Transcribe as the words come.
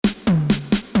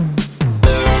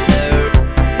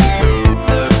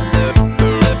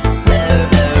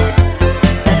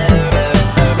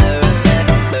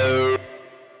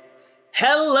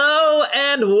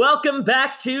And welcome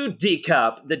back to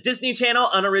D-Cup, the Disney Channel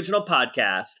unoriginal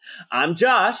podcast. I'm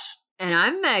Josh. And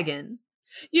I'm Megan.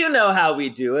 You know how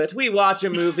we do it. We watch a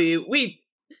movie, we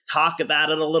talk about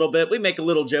it a little bit, we make a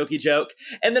little jokey joke,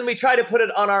 and then we try to put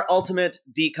it on our ultimate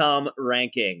DCOM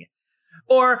ranking.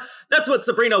 Or that's what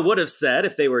Sabrina would have said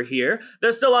if they were here.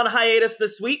 They're still on hiatus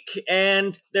this week,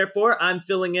 and therefore I'm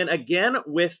filling in again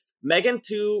with Megan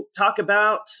to talk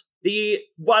about the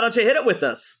Why Don't You Hit It With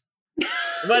Us?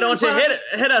 Why don't you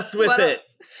hit us with it?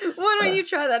 Why don't you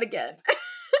try that again?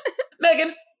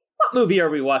 Megan, what movie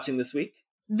are we watching this week?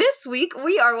 This week,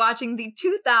 we are watching the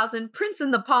 2000 Prince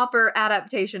and the Pauper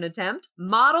adaptation attempt,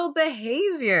 Model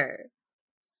Behavior.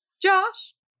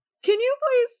 Josh, can you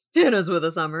please hit us with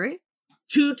a summary?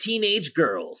 Two teenage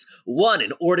girls, one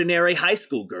an ordinary high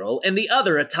school girl and the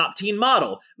other a top teen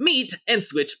model, meet and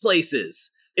switch places.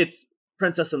 It's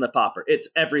Princess and the Pauper. It's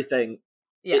everything.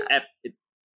 Yeah.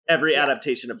 Every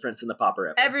adaptation of Prince and the Pauper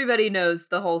ever. Everybody knows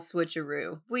the whole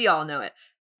switcheroo. We all know it.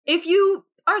 If you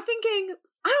are thinking,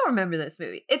 I don't remember this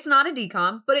movie, it's not a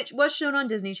DCOM, but it was shown on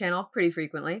Disney Channel pretty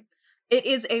frequently. It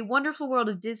is a Wonderful World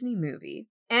of Disney movie.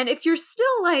 And if you're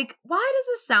still like, why does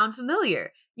this sound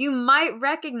familiar? You might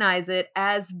recognize it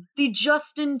as the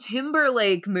Justin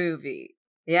Timberlake movie.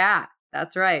 Yeah,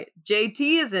 that's right.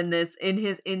 JT is in this in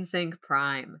his NSYNC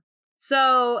prime.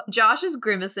 So, Josh is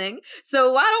grimacing,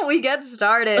 so why don't we get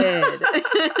started?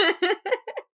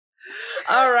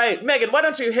 All right, Megan, why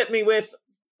don't you hit me with,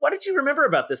 what did you remember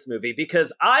about this movie?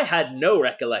 Because I had no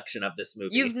recollection of this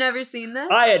movie. You've never seen this?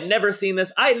 I had never seen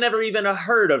this. I had never even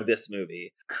heard of this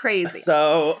movie. Crazy.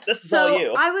 So, this is all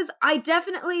you. I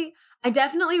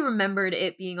definitely remembered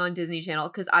it being on Disney Channel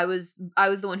because I was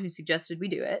the one who suggested we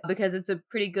do it because it's a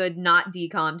pretty good not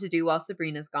DCOM to do while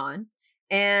Sabrina's gone.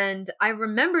 And I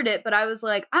remembered it, but I was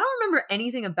like, I don't remember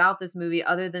anything about this movie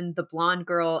other than the blonde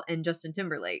girl and Justin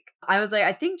Timberlake. I was like,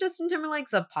 I think Justin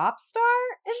Timberlake's a pop star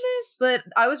in this, but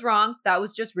I was wrong. That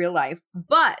was just real life.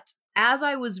 But as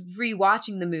I was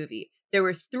rewatching the movie, there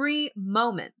were 3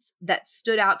 moments that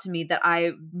stood out to me that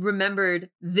I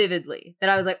remembered vividly, that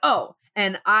I was like, oh,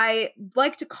 and I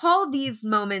like to call these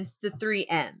moments the 3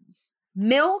 M's.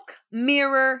 Milk,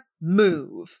 mirror,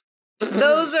 move.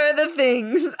 Those are the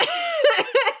things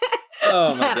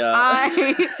oh my God.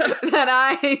 that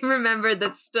I remembered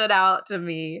that stood out to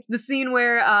me. The scene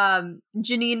where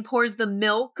Janine pours the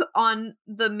milk on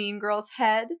the mean girl's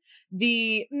head,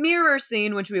 the mirror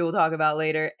scene, which we will talk about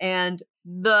later, and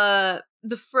the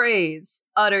phrase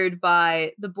uttered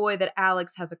by the boy that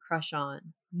Alex has a crush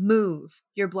on. Move,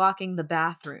 you're blocking the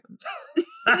bathroom.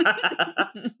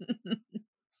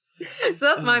 So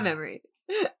that's my memory.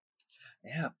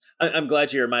 Yeah, I'm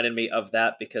glad you reminded me of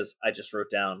that because I just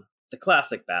wrote down the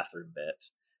classic bathroom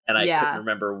bit and I couldn't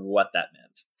remember what that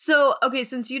meant. So, okay,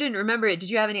 since you didn't remember it,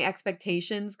 did you have any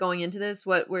expectations going into this?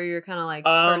 What were your kind of like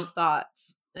first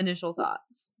thoughts, initial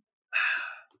thoughts?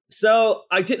 So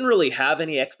I didn't really have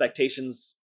any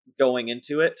expectations going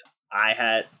into it.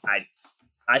 I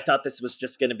thought this was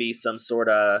just going to be some sort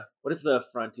of, what does the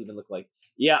front even look like?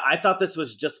 Yeah, I thought this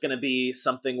was just going to be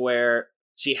something where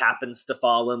she happens to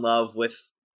fall in love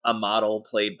with a model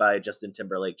played by Justin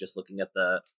Timberlake, just looking at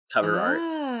the cover art.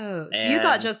 Oh, so you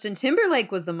thought Justin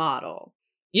Timberlake was the model?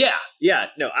 Yeah.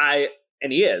 No,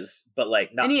 and he is, but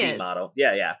like not the model.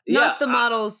 Yeah. Not the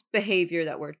model's behavior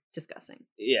that we're discussing.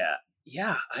 Yeah.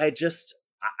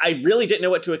 I really didn't know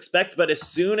what to expect, but as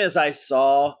soon as I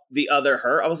saw the other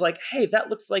her, I was like, hey, that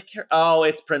looks like her. Oh,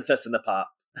 it's Princess and the Pop.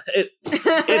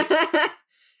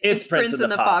 It's Prince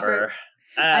and the Pauper.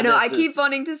 I know, I keep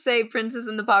wanting to say Princess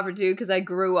and the Pauper too, because I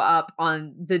grew up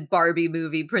on the Barbie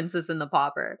movie Princess and the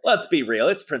Pauper. Let's be real,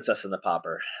 it's Princess and the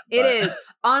Pauper. It is.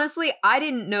 Honestly, I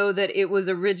didn't know that it was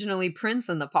originally Prince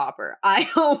and the Pauper. I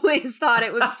always thought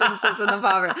it was Princess and the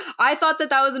Pauper. I thought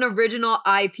that was an original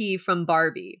IP from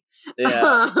Barbie.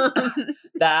 Yeah.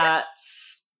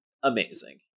 That's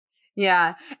amazing.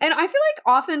 Yeah. And I feel like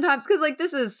oftentimes, because like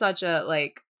this is such a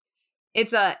like,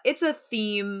 it's a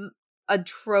theme, a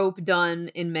trope done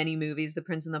in many movies, the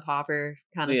Prince and the Pauper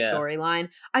kind of storyline.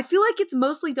 I feel like it's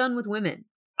mostly done with women.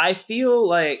 I feel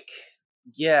like,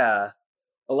 a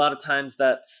lot of times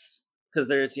that's because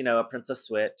there's, a Princess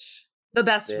Switch. The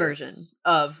best version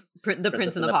of the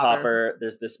Prince and the Pauper.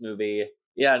 There's this movie.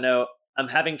 Yeah, no, I'm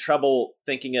having trouble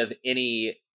thinking of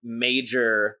any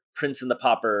major Prince and the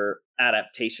Pauper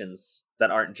adaptations that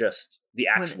aren't just the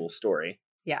actual story.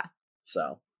 Yeah.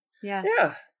 So. Yeah.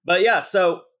 Yeah. But yeah,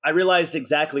 so I realized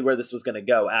exactly where this was going to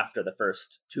go after the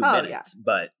first 2 minutes,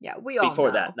 but we all before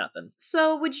know. that, nothing.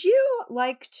 So would you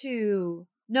like to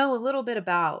know a little bit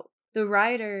about the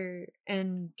writer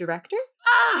and director?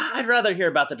 I'd rather hear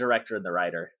about the director and the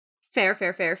writer. Fair.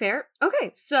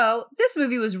 Okay, so this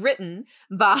movie was written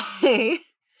by...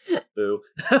 Boo.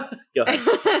 Go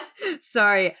ahead.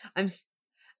 Sorry,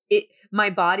 my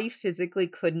body physically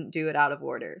couldn't do it out of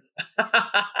order.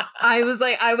 I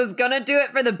was gonna do it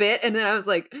for the bit, and then I was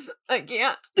like, I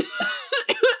can't.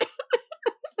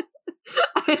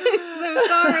 I'm so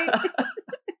sorry.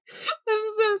 I'm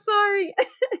so sorry.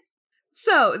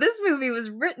 So, this movie was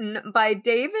written by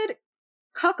David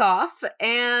Kukoff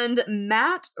and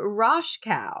Matt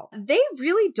Roshkow. They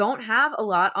really don't have a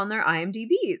lot on their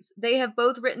IMDb's. They have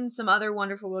both written some other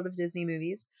Wonderful World of Disney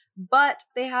movies, but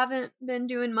they haven't been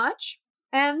doing much.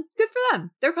 And good for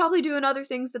them. They're probably doing other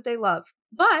things that they love.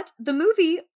 But the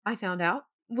movie, I found out,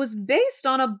 was based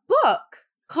on a book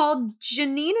called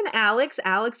Janine and Alex,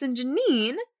 Alex and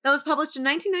Janine, that was published in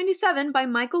 1997 by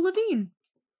Michael Levine.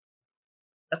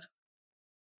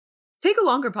 Take a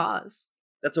longer pause.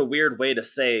 That's a weird way to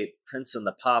say Prince and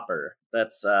the Pauper.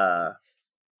 That's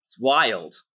it's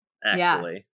wild,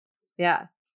 actually. Yeah.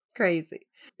 Crazy.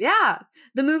 Yeah.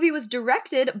 The movie was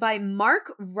directed by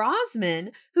Mark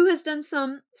Rosman, who has done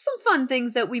some fun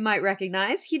things that we might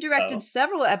recognize. He directed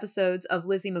several episodes of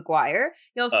Lizzie McGuire.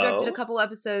 He also directed a couple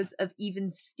episodes of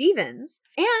Even Stevens.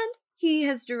 And he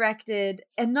has directed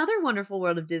another Wonderful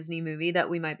World of Disney movie that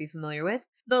we might be familiar with,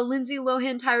 the Lindsay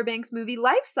Lohan Tyra Banks movie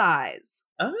Life Size.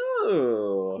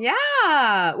 Oh.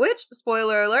 Yeah. Which,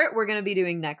 spoiler alert, we're going to be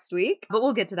doing next week, but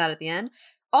we'll get to that at the end.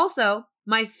 Also,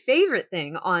 my favorite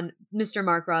thing on Mr.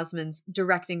 Mark Rosman's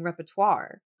directing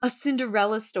repertoire, A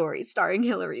Cinderella Story starring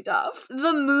Hilary Duff.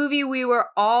 The movie we were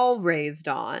all raised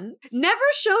on. Never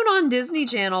shown on Disney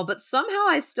Channel, but somehow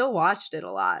I still watched it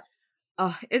a lot.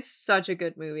 Oh, it's such a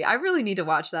good movie. I really need to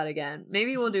watch that again.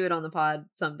 Maybe we'll do it on the pod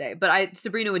someday, but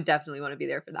Sabrina would definitely want to be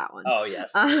there for that one. Oh,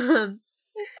 yes.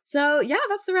 So yeah,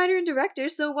 that's the writer and director.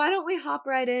 So why don't we hop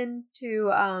right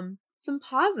into some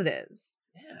positives?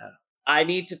 Yeah. I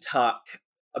need to talk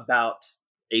about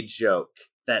a joke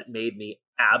that made me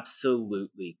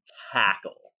absolutely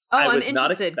cackle. Oh, I was I'm not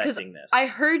interested, expecting this. I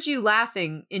heard you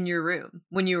laughing in your room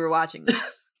when you were watching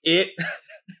this.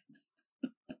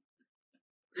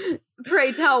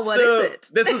 Pray tell, what is it?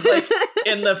 This is like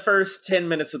in the first 10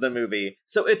 minutes of the movie.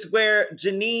 So it's where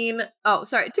Janine... Oh,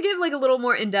 sorry. To give like a little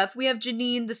more in-depth, we have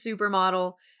Janine, the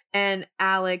supermodel, and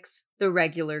Alex, the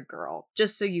regular girl.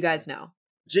 Just so you guys know.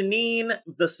 Janine,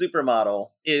 the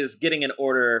supermodel, is getting an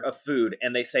order of food,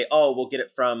 and they say, oh, we'll get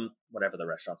it from whatever the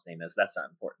restaurant's name is. That's not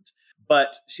important.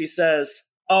 But she says,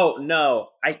 oh, no,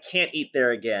 I can't eat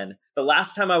there again. The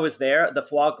last time I was there, the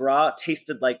foie gras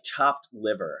tasted like chopped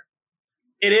liver.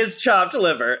 It is chopped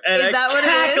liver. And is that I what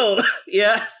cackled. It is?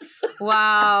 Yes.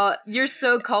 Wow, you're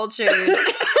so cultured.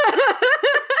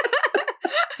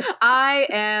 I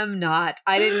am not.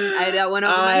 That went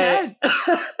over my head.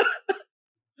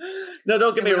 No,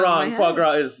 don't get me wrong. Foie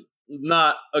gras is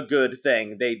not a good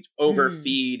thing. They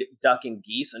overfeed duck and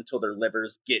geese until their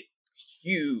livers get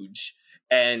huge.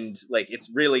 And like, it's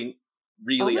really,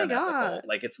 really unethical. God.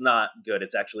 Like, it's not good.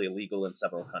 It's actually illegal in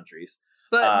several countries.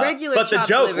 But regular chopped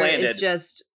liver is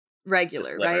just regular,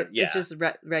 just right? Yeah. It's just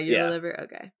regular liver?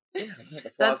 Okay. Yeah, the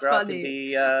foie gras funny.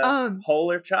 Can be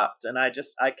whole or chopped. And I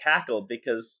cackled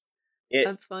because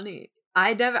That's funny.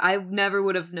 I never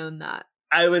would have known that.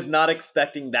 I was not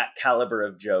expecting that caliber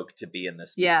of joke to be in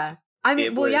this movie. Yeah. I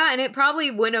mean, and it probably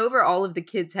went over all of the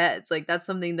kids' heads. Like, that's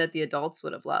something that the adults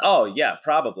would have loved. Oh, yeah,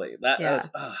 probably. That was,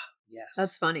 yes.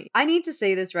 That's funny. I need to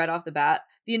say this right off the bat.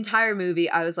 The entire movie,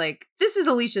 I was like, this is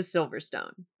Alicia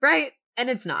Silverstone, right? And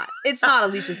it's not. It's not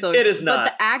Alicia Silverstone. It is not.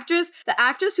 But the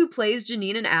actress who plays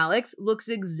Janine and Alex looks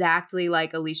exactly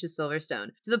like Alicia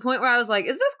Silverstone. To the point where I was like,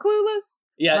 is this Clueless?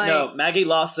 Yeah, no, Maggie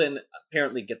Lawson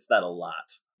apparently gets that a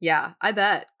lot. Yeah, I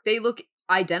bet. They look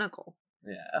identical.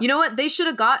 Yeah. You know what? They should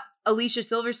have got Alicia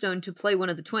Silverstone to play one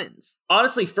of the twins.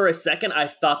 Honestly, for a second, I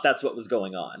thought that's what was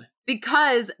going on.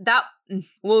 Because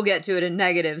we'll get to it in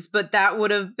negatives, but that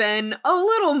would have been a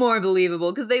little more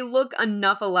believable because they look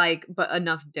enough alike, but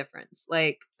enough difference.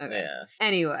 Like, okay. Yeah.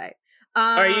 Anyway.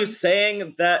 Are you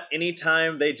saying that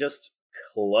anytime they just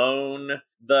clone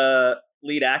the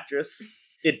lead actress,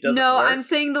 it doesn't work? I'm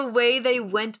saying the way they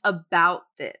went about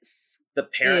this. The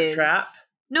Parent Trap?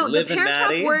 No, Liv the Parent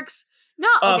Trap works. No,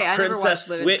 okay, I never watched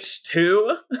Princess Switch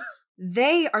 2?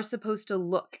 They are supposed to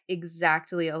look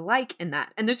exactly alike in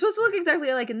that. And they're supposed to look exactly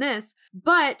alike in this,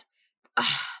 but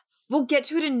we'll get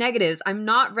to it in negatives. I'm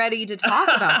not ready to talk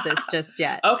about this just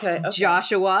yet. Okay.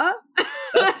 Joshua?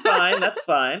 That's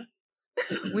fine.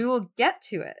 We will get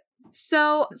to it.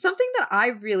 So, something that I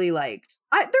really liked,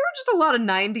 there were just a lot of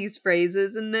 90s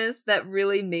phrases in this that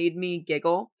really made me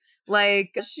giggle.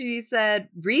 Like, she said,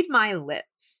 read my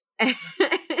lips.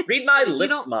 Read my You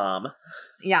lips, don't- Mom.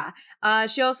 Yeah.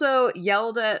 She also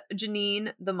yelled at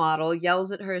Janine, the model,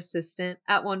 yells at her assistant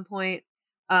at one point,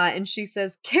 and she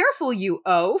says, "Careful, you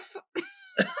oaf."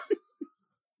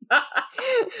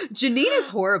 Janine is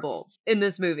horrible in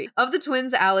this movie. Of the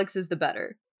twins, Alex is the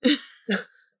better.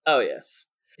 Oh, yes.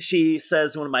 She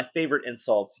says one of my favorite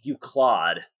insults, "You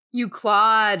clod." You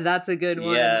Claude, that's a good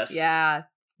one. Yes. Yeah.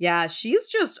 Yeah, she's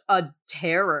just a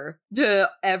terror to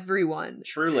everyone.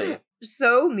 Truly.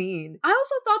 So mean. I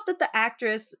also thought that the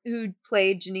actress who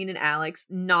played Janine and Alex,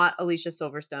 not Alicia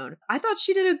Silverstone, I thought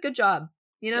she did a good job.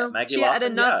 You know, Maggie she Lawson,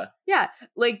 had enough. Yeah,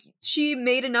 like she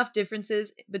made enough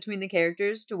differences between the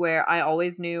characters to where I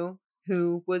always knew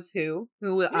who was who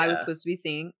I was Yeah. supposed to be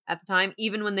seeing at the time,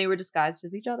 even when they were disguised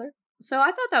as each other. So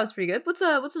I thought that was pretty good. What's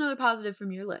another positive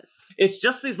from your list? It's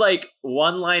just these like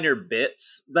one-liner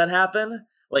bits that happen.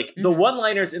 Like the Mhm.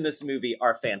 one-liners in this movie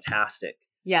are fantastic.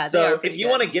 Yeah. So if you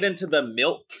want to get into the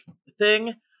milk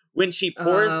thing, when she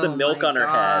pours the milk on her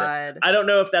head, I don't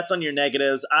know if that's on your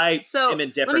negatives. I am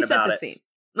indifferent about it.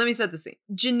 Let me set the scene.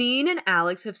 Janine and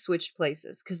Alex have switched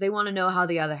places because they want to know how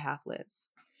the other half lives.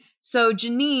 So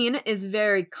Janine is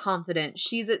very confident.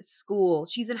 She's at school.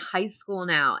 She's in high school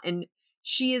now. And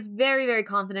she is very, very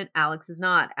confident. Alex is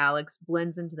not. Alex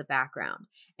blends into the background.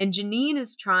 And Janine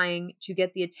is trying to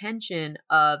get the attention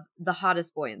of the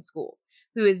hottest boy in school,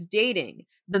 who is dating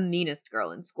the meanest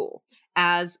girl in school,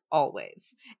 as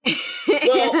always.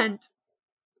 Well, and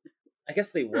I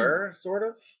guess they were, sort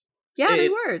of. yeah, they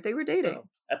It's- were. They were dating. Oh,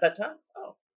 at that time?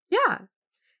 Oh. Yeah.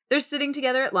 They're sitting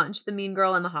together at lunch, the mean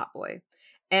girl and the hot boy.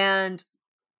 And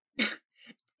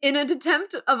in an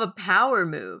attempt of a power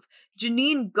move,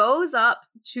 Janine goes up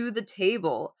to the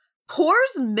table,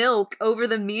 pours milk over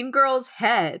the mean girl's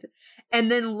head,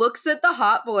 and then looks at the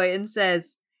hot boy and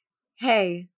says,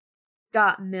 "Hey,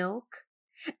 got milk?"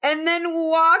 And then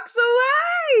walks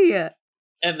away.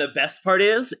 And the best part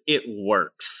is, it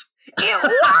works. It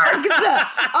works!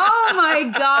 Oh my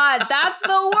God, that's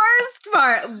the worst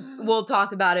part. We'll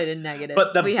talk about it in negatives.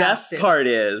 But the We have best to. part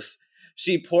is,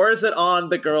 she pours it on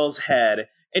the girl's head,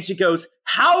 and she goes,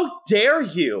 "How dare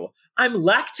you? I'm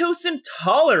lactose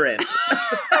intolerant."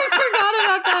 I forgot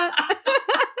about that.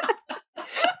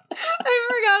 I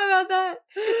forgot about that.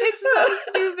 It's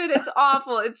so stupid. It's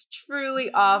awful. It's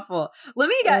truly awful. Let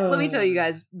me tell you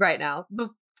guys right now.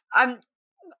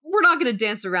 We're not going to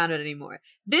dance around it anymore.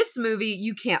 This movie,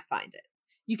 you can't find it.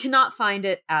 You cannot find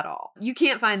it at all. You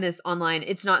can't find this online.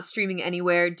 It's not streaming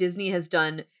anywhere. Disney has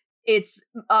done its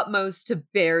utmost to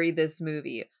bury this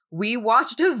movie. We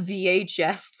watched a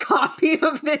VHS copy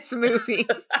of this movie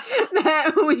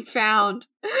that we found.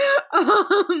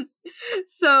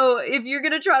 So if you're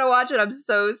going to try to watch it, I'm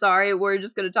so sorry. We're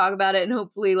just going to talk about it, and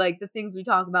hopefully like the things we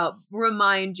talk about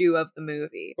remind you of the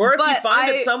movie. Or if you find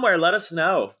it somewhere, let us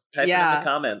know. Type it in the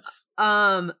comments.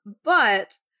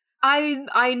 But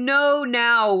I know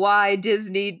now why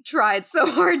Disney tried so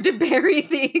hard to bury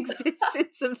the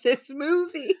existence of this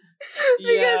movie.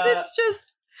 Because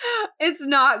it's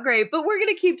not great. But we're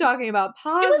going to keep talking about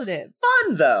positives. It was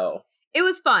fun, though. It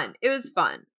was fun. It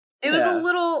was a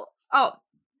little,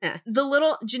 the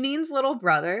little, Janine's little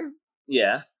brother.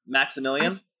 Yeah.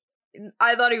 Maximilian.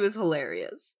 I thought he was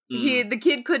hilarious. The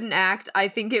kid couldn't act. I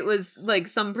think it was like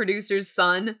some producer's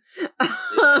son.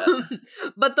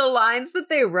 But the lines that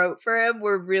they wrote for him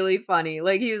were really funny.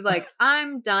 Like he was like,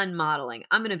 "I'm done modeling.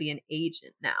 I'm going to be an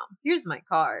agent now. Here's my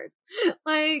card."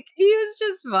 Like he was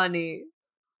just funny.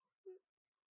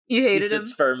 You hated him?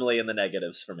 Sits firmly in the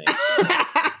negatives for me.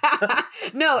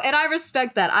 No, and I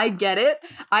respect that. I get it.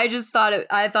 I just thought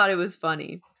it was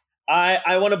funny.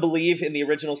 I want to believe in the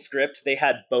original script they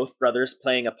had both brothers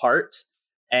playing a part,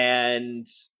 and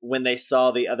when they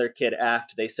saw the other kid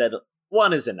act, they said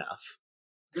one is enough.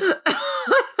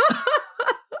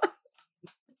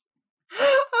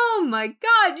 Oh my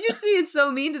God, you're being so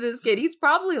mean to this kid. He's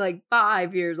probably like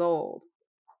 5 years old.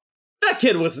 That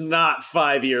kid was not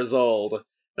 5 years old.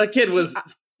 That kid was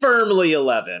firmly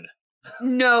 11.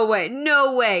 No way.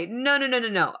 No.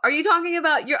 Are you talking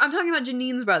about I'm talking about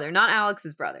Janine's brother, not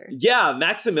Alex's brother. Yeah,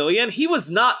 Maximilian, he was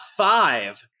not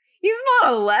 5. He's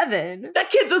not 11. That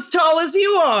kid's as tall as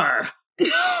you are.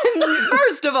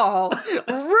 First of all,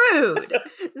 rude.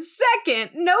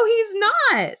 Second, no, he's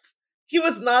not. He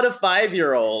was not a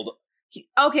 5-year-old.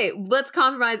 Okay, let's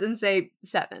compromise and say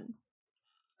 7.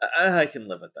 I can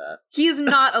live with that. He's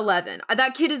not 11.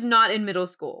 That kid is not in middle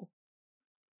school.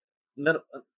 I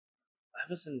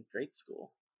was in grade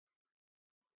school.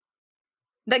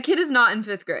 That kid is not in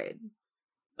 5th grade.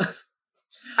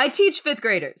 I teach 5th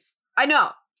graders. I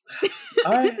know.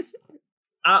 All right.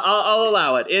 I'll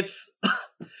allow it.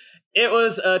 It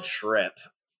was a trip.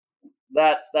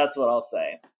 That's what I'll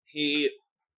say.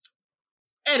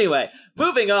 Anyway,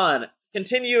 moving on.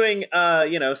 Continuing,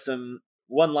 some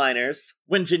one-liners.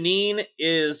 When Janine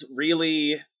is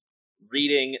really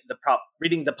reading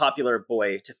the popular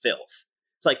boy to filth,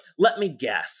 it's like, let me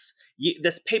guess,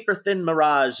 this paper-thin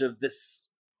mirage of this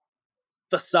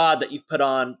facade that you've put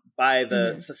on by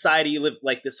the society you live,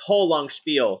 like this whole long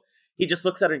spiel. He just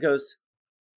looks at her and goes,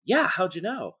 yeah, how'd you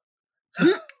know?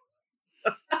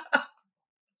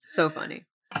 So funny.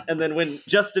 And then when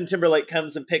Justin Timberlake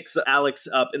comes and picks Alex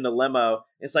up in the limo,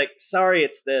 it's like, sorry,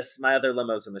 it's this. My other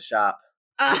limo's in the shop.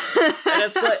 And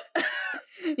it's like...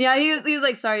 yeah, he was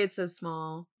like, sorry, it's so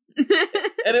small.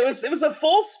 And it was a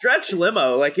full stretch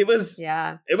limo. Like, it was...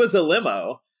 Yeah. It was a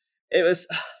limo. It was...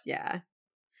 Yeah.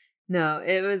 No,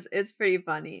 it's pretty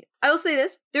funny. I will say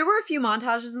this. There were a few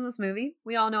montages in this movie.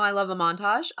 We all know I love a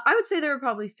montage. I would say there were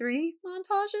probably 3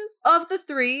 montages. Of the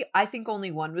 3, I think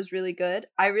only one was really good.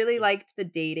 I really liked the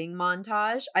dating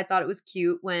montage. I thought it was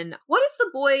cute when... What is the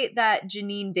boy that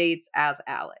Janine dates as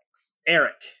Alex?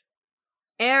 Eric.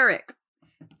 They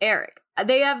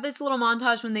have this little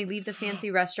montage when they leave the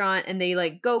fancy restaurant and they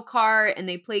like go kart and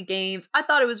they play games. I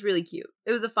thought it was really cute.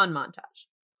 It was a fun montage.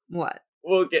 What?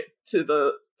 We'll get to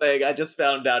the thing. I just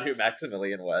found out who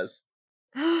Maximilian was.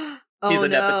 Oh, He's a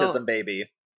nepotism baby.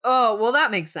 Oh, well,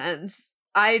 that makes sense.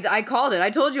 I called it. I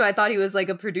told you I thought he was like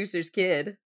a producer's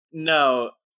kid.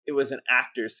 No, it was an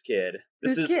actor's kid.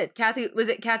 Whose kid? Was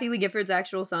it Kathy Lee Gifford's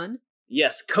actual son?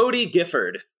 Yes, Cody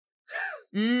Gifford.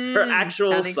 Her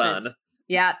actual son. Sense.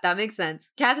 Yeah, that makes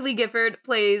sense. Kathy Lee Gifford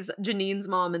plays Janine's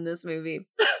mom in this movie.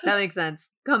 That makes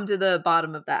sense. Come to the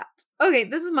bottom of that. Okay,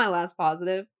 this is my last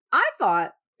positive. I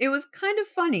thought it was kind of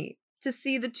funny to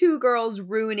see the 2 girls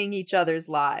ruining each other's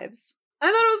lives. I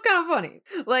thought it was kind of funny.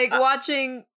 Like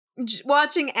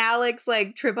watching Alex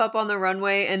like trip up on the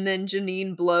runway and then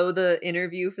Janine blow the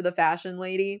interview for the fashion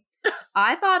lady.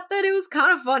 I thought that it was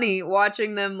kind of funny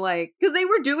watching them like, because they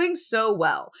were doing so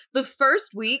well. The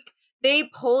first week, they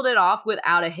pulled it off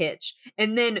without a hitch.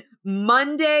 And then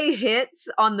Monday hits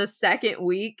on the second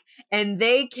week and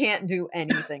they can't do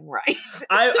anything right.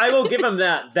 I will give them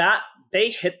that. They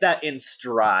hit that in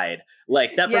stride.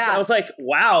 Like that person, I was like,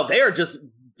 wow, they are just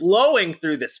blowing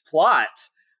through this plot.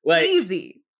 Like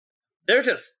easy. They're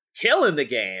just killing the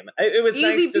game. It was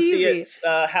nice to see it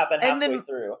happen halfway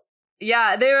through.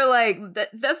 Yeah, they were like,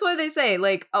 that's why they say,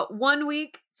 like, 1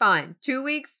 week, fine. 2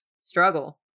 weeks,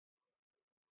 struggle.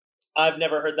 I've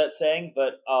never heard that saying,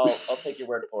 but I'll take your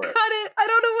word for it. Cut it. I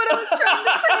don't know what I was trying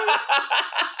to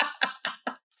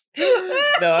say.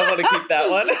 No, I want to keep that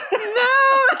one. No.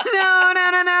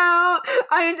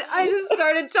 I just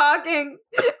started talking,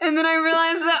 and then I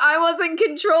realized that I wasn't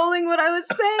controlling what I was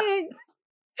saying.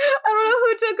 I don't know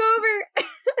who took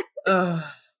over.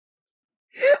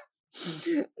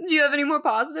 Do you have any more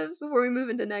positives before we move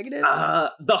into negatives?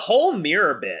 The whole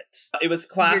mirror bit. It was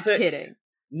classic. You're kidding.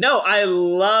 No, I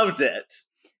loved it.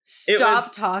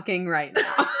 Stop talking right now.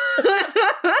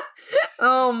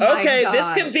 Oh my god. Okay, this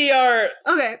can be our...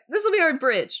 Okay, this will be our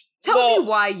bridge. Tell me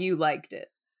why you liked it.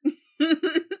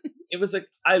 It was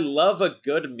I love a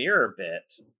good mirror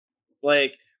bit.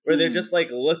 Like, where they're just like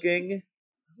looking.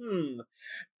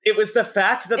 It was the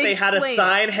fact that they had a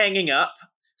sign hanging up.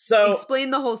 So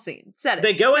explain the whole scene. Set it.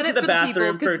 They go into the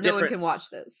bathroom because no one can watch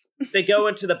this. They go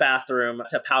into the bathroom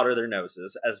to powder their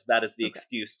noses, as that is the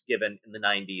excuse given in the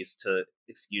 90s to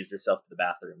excuse yourself to the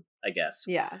bathroom, I guess.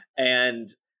 Yeah.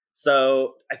 And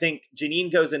so I think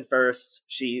Janine goes in first.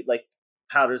 She like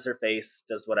powders her face,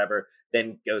 does whatever,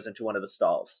 then goes into one of the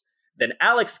stalls. Then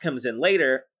Alex comes in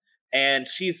later, and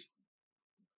she's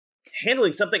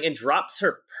handling something and drops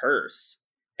her purse.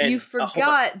 You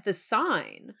forgot the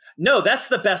sign. No, that's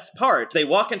the best part. They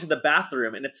walk into the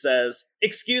bathroom and it says,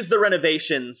 "Excuse the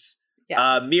renovations,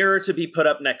 mirror to be put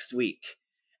up next week."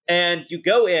 And you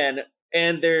go in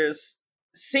and there's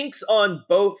sinks on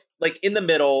both, like in the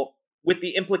middle, with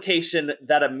the implication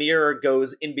that a mirror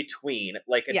goes in between,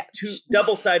 like a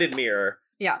double-sided mirror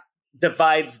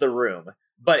divides the room,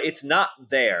 but it's not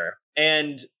there.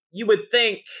 And you would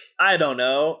think, I don't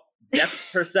know, depth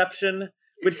perception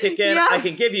would kick in. I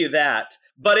can give you that.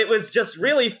 But it was just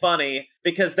really funny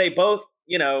because they both,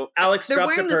 Alex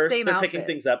drops her purse, they're picking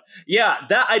things up. Yeah,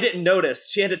 that I didn't notice.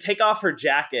 She had to take off her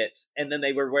jacket and then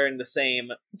they were wearing the same.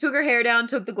 Took her hair down,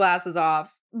 took the glasses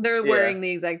off. They're wearing the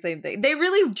exact same thing. They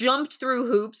really jumped through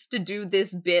hoops to do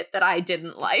this bit that I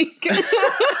didn't like.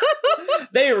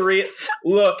 They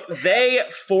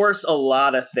force a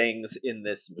lot of things in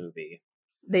this movie.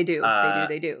 They do.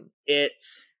 They do.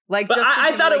 It's like Justin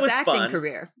I thought it was acting fun.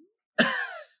 Career.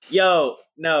 Yo,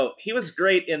 no, he was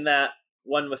great in that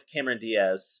one with Cameron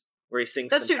Diaz where he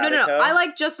sings That's true. No. Simpatico. I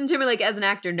like Justin Timberlake as an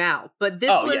actor now, but this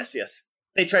was yes.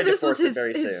 They tried to force it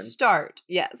very soon. This was his start.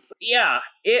 Yes. Yeah,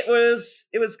 it was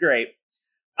great.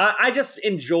 I just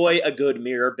enjoy a good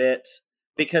mirror bit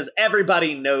because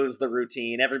everybody knows the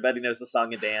routine. Everybody knows the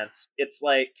song and dance. It's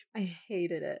like... I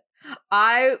hated it.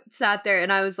 I sat there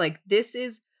and I was like, this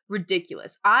is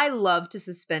ridiculous. I love to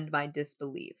suspend my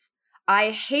disbelief.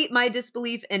 I hate my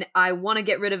disbelief and I want to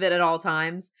get rid of it at all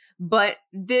times. But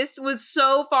this was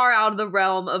so far out of the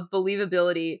realm of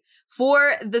believability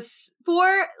for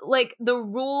like the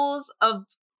rules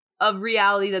of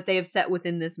reality that they have set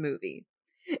within this movie.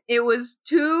 It was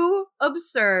too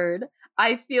absurd.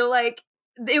 I feel like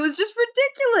it was just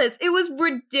ridiculous. It was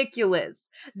ridiculous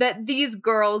that these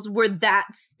girls were that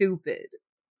stupid.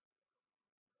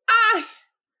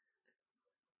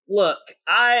 Look,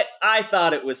 I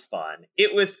thought it was fun.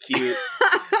 It was cute.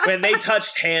 When they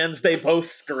touched hands, they both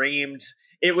screamed.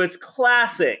 It was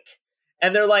classic.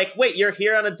 And they're like, wait, you're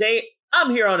here on a date?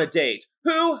 I'm here on a date.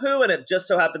 Who? And it just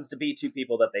so happens to be two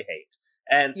people that they hate.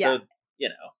 And so, you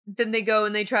know. Then they go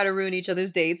and they try to ruin each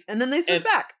other's dates, and then they switch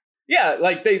back. Yeah,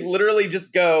 like they literally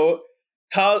just go,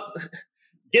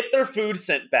 get their food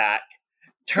sent back,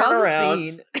 turn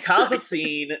around, cause a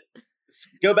scene,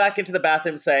 go back into the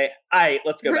bathroom, say, all right,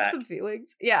 let's go back. Hurt some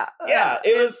feelings. Yeah. Yeah,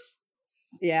 it was...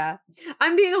 Yeah.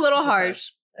 I'm being a little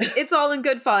harsh. It's all in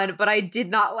good fun, but I did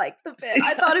not like the bit.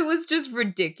 I thought it was just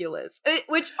ridiculous.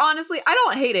 Which, honestly, I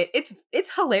don't hate it.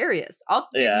 It's hilarious. I'll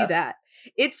give you that.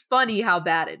 It's funny how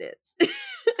bad it is.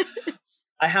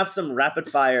 I have some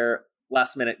rapid-fire,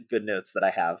 last-minute good notes that I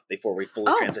have before we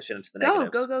fully transition into the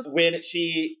negatives. Go. When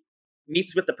she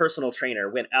meets with the personal trainer,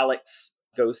 when Alex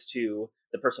goes to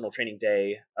the personal training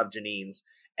day of Janine's,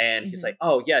 and he's like,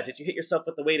 oh, yeah, did you hit yourself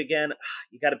with the weight again?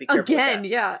 You got to be careful again,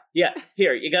 with that. Yeah,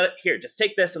 here, just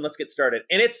take this and let's get started.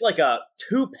 And it's like a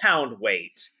 2-pound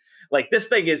weight. Like, this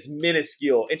thing is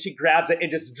minuscule. And she grabs it and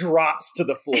just drops to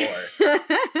the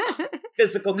floor.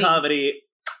 Physical comedy,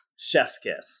 chef's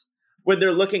kiss. When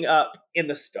they're looking up in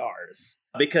the stars.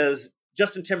 Because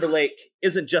Justin Timberlake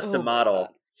isn't just a model.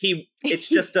 It's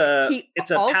just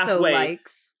it's a pathway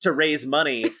to raise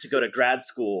money to go to grad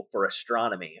school for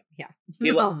astronomy. Yeah.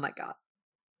 Oh my God.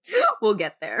 We'll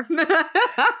get there.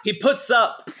 He puts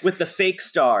up with the fake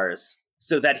stars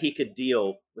so that he could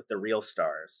deal with the real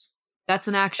stars. That's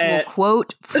an actual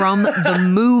quote from the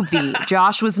movie.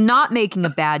 Josh was not making a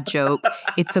bad joke.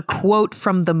 It's a quote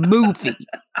from the movie.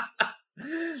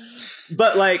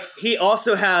 But like, he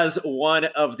also has one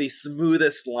of the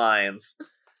smoothest lines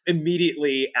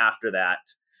immediately after that.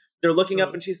 They're looking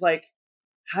up and she's like,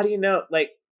 how do you know,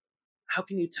 like, how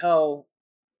can you tell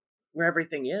where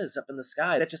everything is up in the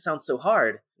sky? That just sounds so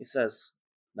hard. He says,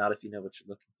 not if you know what you're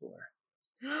looking for.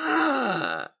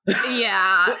 Yeah.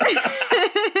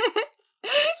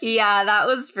 Yeah, that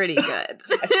was pretty good.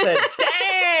 I said,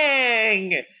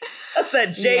 dang! That's that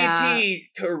JT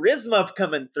charisma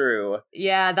coming through.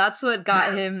 Yeah, that's what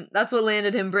got him, that's what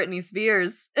landed him Britney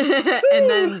Spears.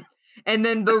 And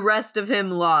then the rest of him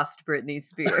lost Britney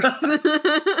Spears.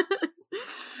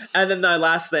 And then the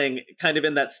last thing, kind of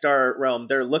in that star realm,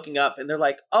 they're looking up and they're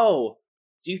like, oh,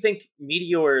 do you think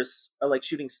meteors are like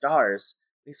shooting stars?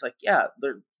 And he's like, yeah,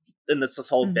 they're... And it's this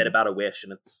whole bit about a wish,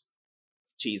 and it's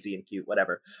cheesy and cute,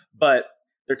 whatever. But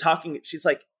they're talking, she's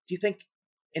like, do you think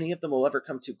any of them will ever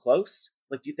come too close?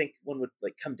 Like, do you think one would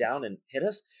like come down and hit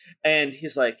us? And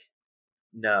he's like,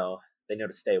 no, they know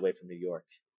to stay away from New York.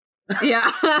 Yeah.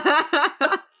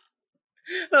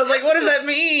 And I was like, what does that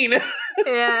mean?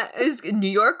 Yeah, is New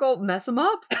York will mess them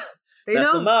up? They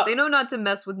know not to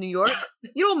mess with New York.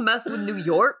 You don't mess with New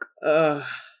York.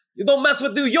 You don't mess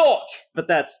with New York. But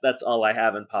that's all I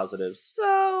have in positives.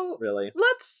 So really,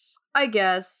 let's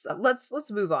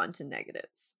move on to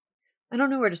negatives. I don't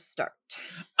know where to start.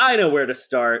 I know where to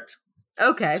start.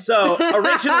 Okay. So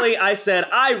originally I said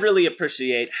I really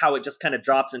appreciate how it just kind of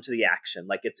drops into the action.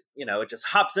 Like it's, it just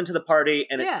hops into the party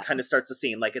and it kind of starts the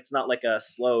scene. Like it's not like a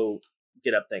slow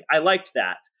get up thing. I liked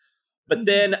that. But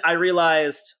then I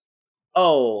realized,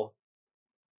 oh,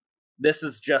 this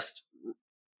is just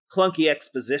clunky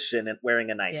exposition and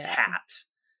wearing a nice hat.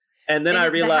 And then I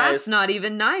realized the hat's not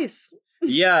even nice.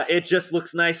 Yeah, it just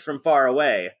looks nice from far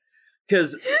away.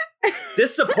 Because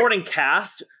this supporting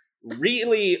cast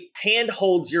really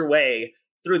handholds your way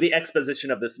through the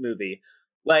exposition of this movie.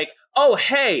 Like, oh,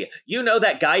 hey, you know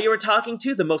that guy you were talking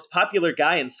to, the most popular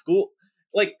guy in school?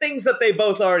 Like, things that they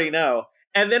both already know.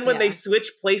 And then when they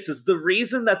switch places, the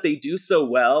reason that they do so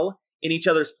well in each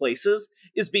other's places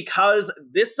is because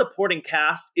this supporting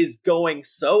cast is going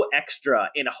so extra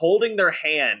in holding their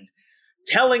hand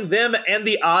telling them and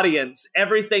the audience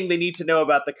everything they need to know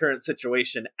about the current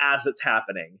situation as it's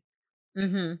happening.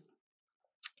 Mm-hmm.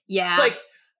 Yeah. It's like,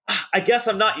 I guess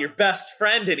I'm not your best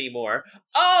friend anymore.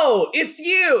 Oh, it's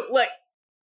you! Like,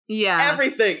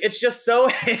 everything. It's just so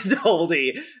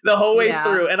hand-holdy the whole way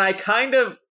through. And I kind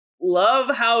of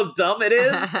love how dumb it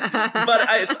is. But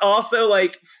it's also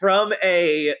like from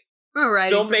a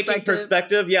filmmaking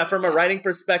perspective. Yeah, from a writing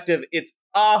perspective, it's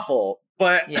awful.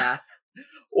 But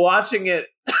watching it...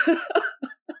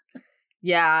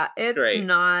 it's great.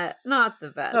 not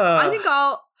the best. I think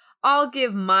I'll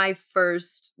give my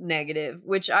first negative,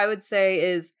 which I would say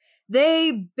is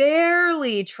they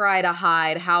barely try to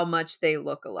hide how much they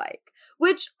look alike,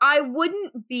 which I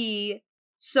wouldn't be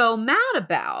so mad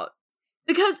about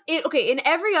because in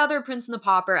every other Prince and the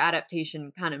Pauper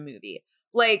adaptation kind of movie,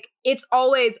 like it's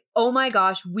always, oh my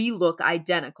gosh, we look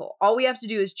identical. All we have to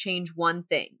do is change one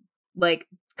thing, like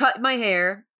cut my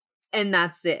hair and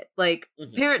that's it. Like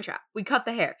Parent Trap, we cut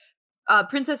the hair.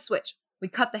 Princess Switch, we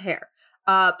cut the hair.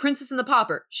 Princess and the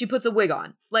Pauper, she puts a wig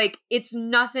on. Like it's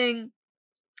nothing.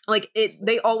 Like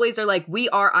they always are like, we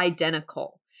are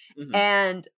identical.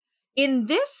 And in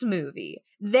this movie,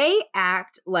 they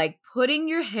act like putting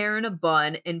your hair in a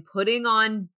bun and putting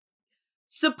on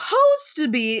supposed to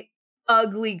be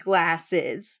ugly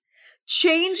glasses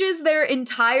changes their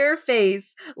entire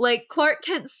face like Clark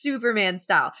Kent Superman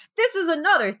style. This is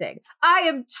another thing. I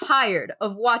am tired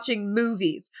of watching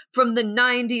movies from the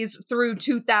 90s through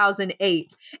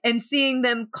 2008 and seeing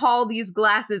them call these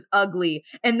glasses ugly,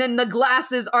 and then the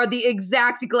glasses are the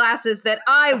exact glasses that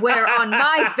I wear on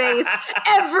my face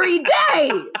every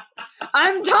day.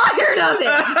 I'm tired of it.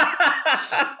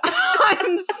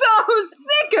 I'm so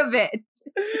sick of it.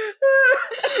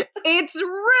 It's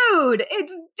rude.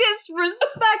 It's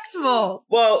disrespectful.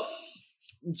 Well,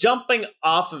 jumping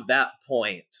off of that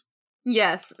point.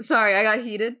 Yes. Sorry, I got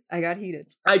heated. I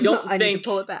need to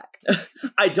pull it back.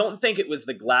 I don't think it was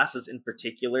the glasses in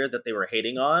particular that they were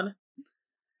hating on.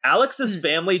 Alex's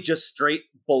family just straight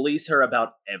bullies her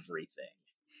about everything.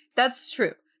 That's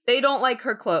true. They don't like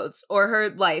her clothes or her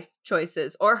life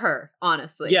choices or her,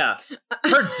 honestly. Yeah.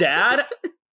 Her dad...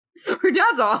 Her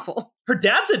dad's awful. Her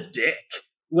dad's a dick.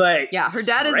 Like, her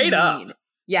dad is mean. Up.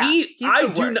 Yeah, he's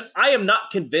the worst. I am not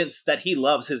convinced that he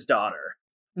loves his daughter.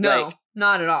 No, like,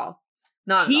 not at all.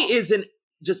 He isn't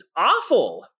just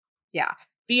awful. Yeah.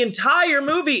 The entire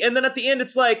movie, and then at the end,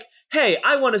 it's like, hey,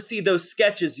 I want to see those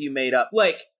sketches you made up.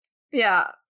 Like,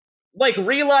 like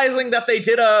realizing that they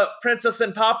did a Princess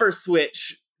and Pauper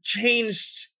switch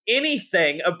changed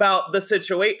anything about the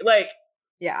situation. Like,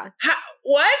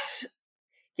 what?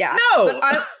 Yeah. No.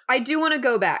 But I do want to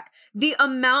go back. The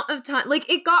amount of time, like,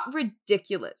 it got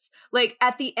ridiculous. Like,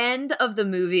 at the end of the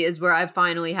movie is where I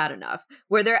finally had enough.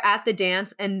 Where they're at the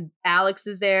dance and Alex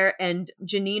is there and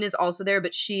Janine is also there,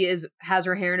 but she has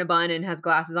her hair in a bun and has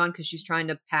glasses on because she's trying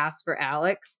to pass for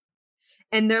Alex.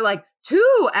 And they're like,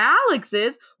 2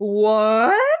 Alexes?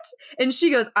 What? And she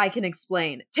goes, I can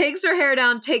explain. Takes her hair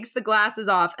down, takes the glasses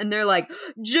off, and they're like,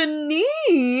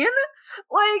 Janine?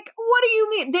 Like, what do you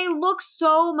mean? They look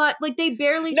so much like they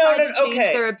barely tried to change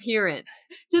their appearance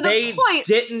to the point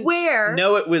didn't where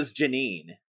know it was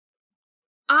Janine.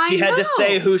 She had to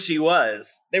say who she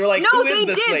was. They were like, "Who is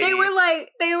this lady?" They were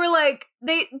like,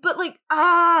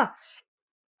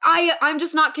 I'm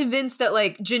just not convinced that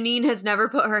like Janine has never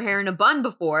put her hair in a bun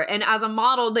before, and as a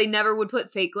model, they never would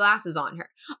put fake glasses on her.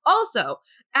 Also,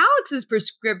 Alex's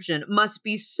prescription must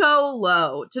be so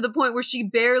low to the point where she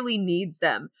barely needs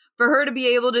them for her to be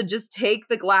able to just take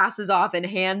the glasses off and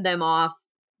hand them off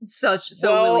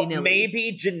willy-nilly.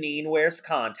 Maybe Janine wears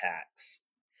contacts.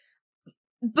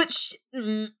 But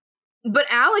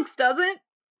Alex doesn't.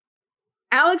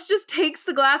 Alex just takes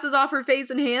the glasses off her face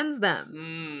and hands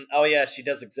them. Oh yeah, she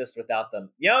does exist without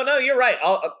them. No, you're right.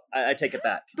 I take it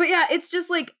back. But yeah, it's just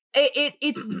like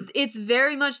it's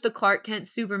very much the Clark Kent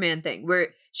Superman thing where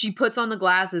she puts on the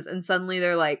glasses and suddenly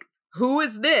they're like, "Who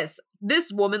is this?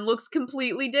 This woman looks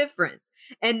completely different."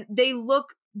 And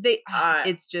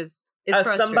it's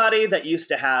as somebody that used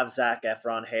to have Zac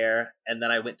Efron hair, and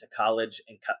then I went to college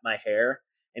and cut my hair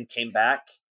and came back.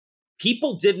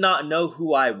 People did not know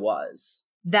who I was.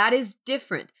 That is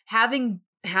different. Having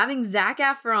Zac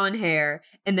Efron hair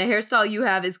and the hairstyle you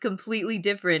have is completely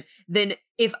different than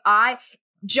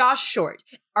Josh Short,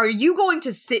 are you going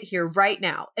to sit here right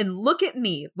now and look at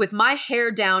me with my hair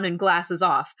down and glasses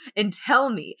off and tell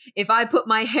me if I put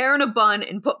my hair in a bun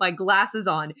and put my glasses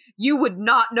on, you would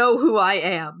not know who I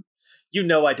am? You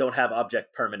know I don't have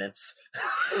object permanence.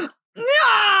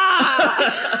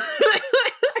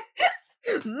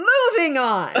 Moving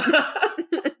on.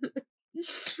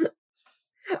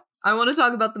 I want to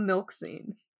talk about the milk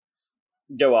scene.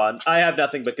 Go on. I have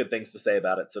nothing but good things to say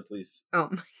about it, so please. Oh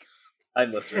my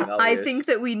I'm listening. I think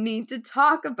that we need to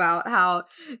talk about how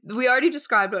we already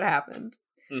described what happened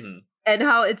and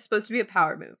how it's supposed to be a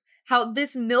power move. How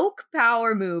this milk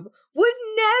power move would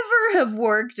never have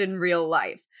worked in real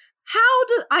life.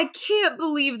 I can't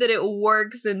believe that it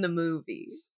works in the movie.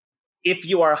 If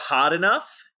you are hot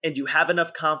enough and you have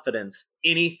enough confidence,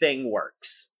 anything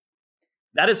works.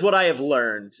 That is what I have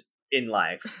learned in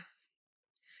life.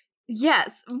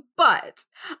 Yes, but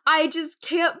I just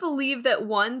can't believe that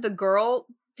the girl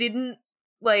didn't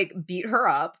like beat her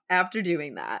up after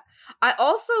doing that. I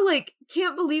also like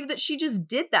can't believe that she just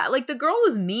did that. Like the girl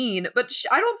was mean, but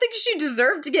I don't think she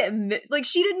deserved to get like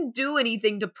she didn't do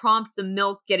anything to prompt the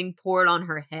milk getting poured on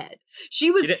her head.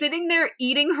 She was sitting there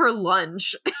eating her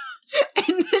lunch.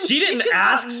 And then she didn't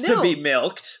ask to be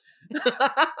milked. And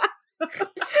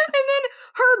then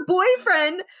her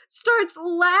boyfriend starts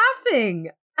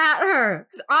laughing at her.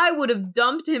 I would have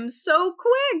dumped him so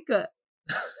quick.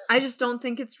 I just don't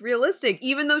think it's realistic.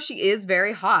 Even though she is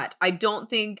very hot, I don't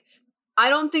think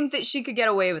that she could get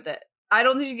away with it. I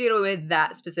don't think she could get away with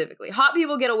that specifically. Hot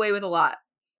people get away with a lot.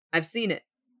 I've seen it.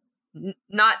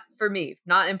 Not for me.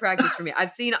 Not in practice for me.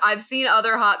 I've seen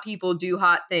other hot people do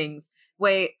hot things.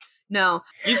 Wait, no.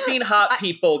 You've seen hot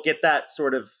people get that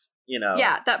sort of,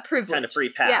 that privilege. Kind of free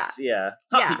pass. Yeah.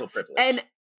 Hot people privilege. And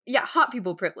hot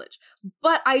people privilege.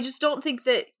 But I just don't think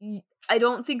that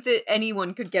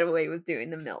anyone could get away with doing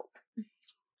the milk.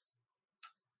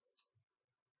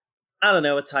 I don't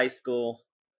know. It's high school.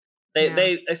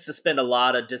 They suspend a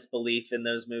lot of disbelief in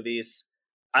those movies.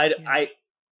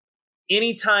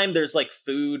 Anytime there's like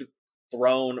food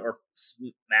thrown or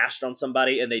smashed on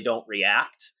somebody and they don't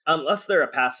react, unless they're a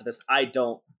pacifist, I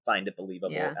don't find it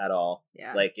believable at all.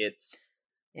 Yeah. Like it's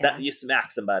that you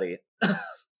smack somebody.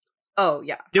 Oh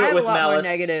yeah. Do it with malice.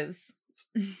 More negatives.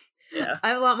 Yeah. I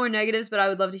have a lot more negatives, but I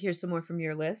would love to hear some more from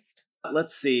your list.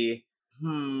 Let's see.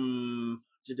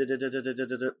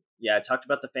 Yeah, I talked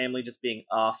about the family just being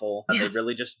awful. And they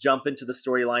really just jump into the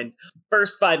storyline.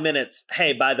 First 5 minutes,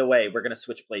 hey, by the way, we're going to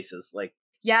switch places. Like,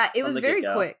 yeah, it was very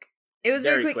quick. It was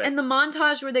very quick. And the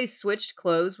montage where they switched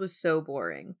clothes was so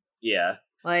boring. Yeah.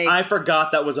 Like I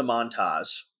forgot that was a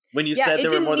montage. When you said there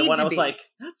were more than one, I was like,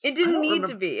 it didn't need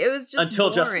to be. It was just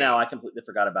until boring. Just now, I completely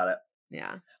forgot about it.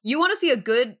 Yeah. You want to see a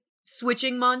good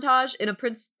switching montage in a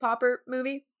Prince Popper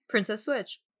movie? Princess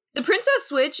Switch. The Princess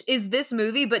Switch is this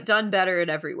movie, but done better in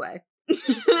every way.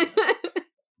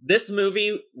 This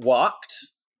movie walked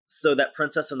so that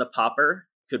Princess and the Pauper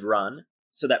could run,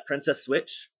 so that Princess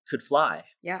Switch could fly.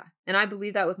 Yeah, and I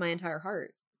believe that with my entire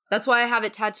heart. That's why I have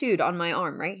it tattooed on my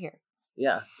arm right here.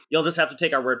 Yeah, you'll just have to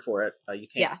take our word for it. You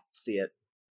can't see it.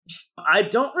 I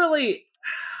don't really,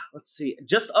 let's see,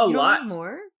 just a lot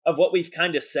more of what we've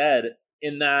kind of said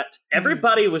in that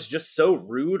everybody was just so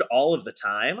rude all of the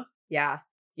time. Yeah.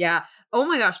 Yeah. Oh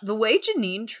my gosh. The way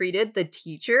Janine treated the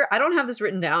teacher, I don't have this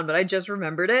written down, but I just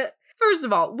remembered it. First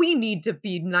of all, we need to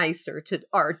be nicer to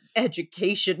our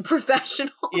education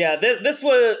professionals. Yeah, this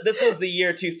was the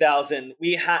year 2000.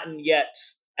 We hadn't yet,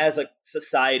 as a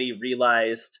society,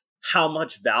 realized how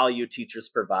much value teachers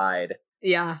provide.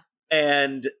 Yeah.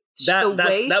 And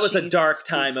that was a dark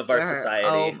time of our society.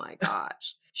 Oh my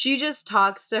gosh. She just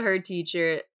talks to her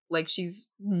teacher like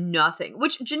she's nothing,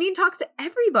 which Janine talks to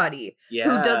everybody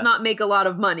who does not make a lot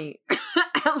of money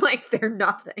like they're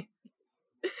nothing.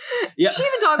 Yeah. She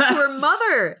even talks to her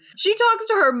mother. She talks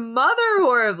to her mother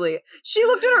horribly. She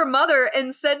looked at her mother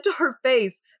and said to her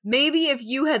face, maybe if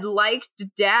you had liked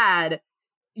Dad,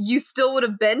 you still would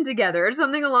have been together, or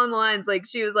something along the lines. Like,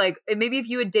 she was like, maybe if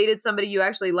you had dated somebody you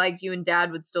actually liked, you and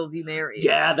Dad would still be married.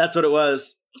 Yeah, that's what it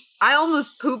was. I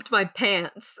almost pooped my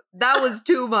pants. That was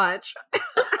too much.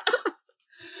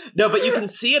 No, but you can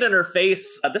see it in her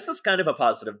face. This is kind of a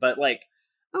positive, but like,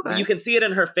 you can see it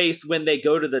in her face when they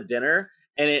go to the dinner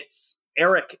and it's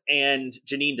Eric and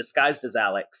Janine disguised as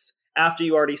Alex. After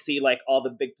you already see like all the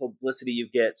big publicity you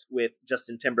get with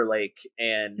Justin Timberlake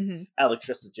and Alex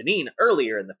dressed as Janine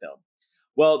earlier in the film.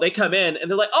 Well, they come in and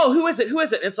they're like, oh, who is it? Who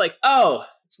is it? And it's like, oh,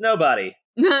 it's nobody.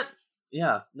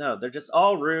 Yeah, no, they're just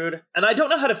all rude. And I don't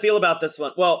know how to feel about this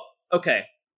one. Well, okay.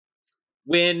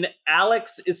 When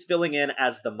Alex is filling in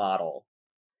as the model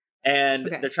and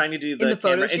they're trying to do the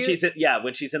photo camera, shoot? and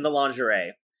when she's in the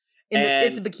lingerie.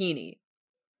 It's a bikini.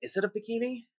 Is it a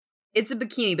bikini? It's a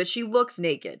bikini, but she looks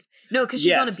naked. No, because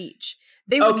she's on a beach.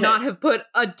 They would not have put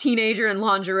a teenager in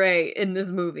lingerie in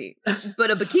this movie. But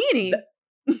a bikini.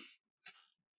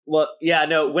 Well, yeah,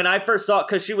 no, when I first saw it,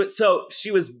 because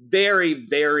she was very,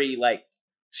 very like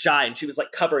shy and she was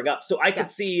like covering up. So I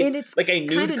could see like a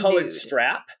nude colored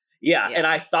strap. Yeah, Yeah. and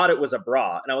I thought it was a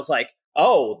bra, and I was like,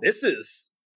 "Oh, this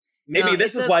is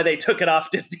why they took it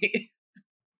off Disney."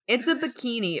 It's a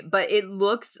bikini, but it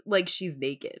looks like she's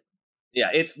naked. Yeah,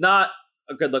 it's not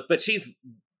a good look, but she's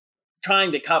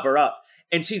trying to cover up,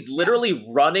 and she's literally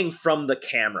running from the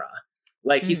camera.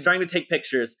 Like, he's trying to take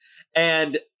pictures,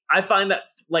 and I find that,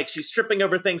 like, she's tripping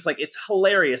over things. Like, it's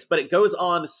hilarious, but it goes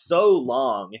on so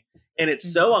long, and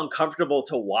it's so uncomfortable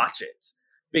to watch it.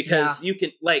 Because you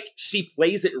can, like, she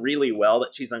plays it really well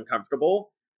that she's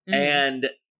uncomfortable, and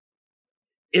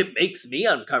it makes me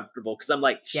uncomfortable because I'm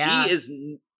like,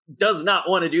 does not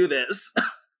want to do this.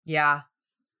 Yeah.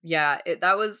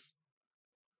 That was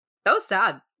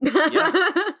sad.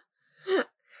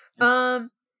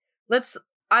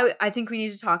 I think we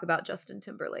need to talk about Justin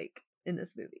Timberlake in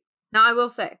this movie. Now, I will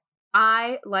say,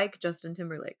 I like Justin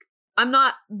Timberlake. I'm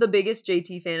not the biggest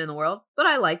JT fan in the world, but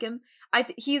I like him.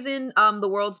 He's in the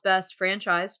world's best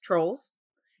franchise, Trolls.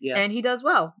 Yeah. And he does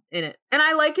well in it. And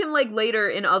I like him, like, later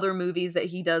in other movies that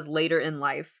he does later in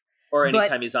life. Or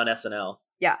anytime he's on SNL.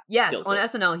 Yeah. Yes, on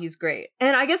SNL, he's great.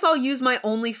 And I guess I'll use my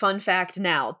only fun fact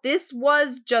now. This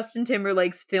was Justin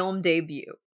Timberlake's film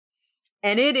debut.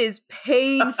 And it is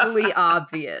painfully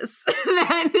obvious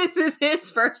that this is his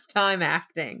first time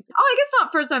acting. Oh, I guess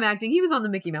not first time acting. He was on the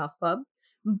Mickey Mouse Club.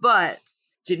 But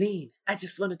Janine, I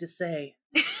just wanted to say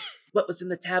what was in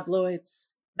the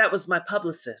tabloids. That was my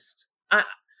publicist.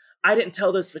 I didn't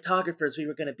tell those photographers we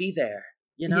were going to be there.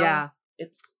 You know? Yeah.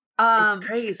 It's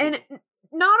crazy. And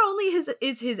not only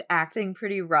is his acting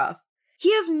pretty rough,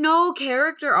 he has no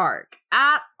character arc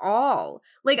at all.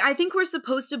 Like, I think we're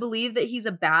supposed to believe that he's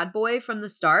a bad boy from the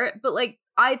start, but, like,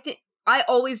 I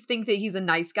always think that he's a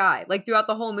nice guy. Like, throughout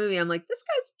the whole movie, I'm like, this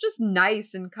guy's just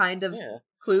nice and kind of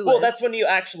clueless. Well, that's when you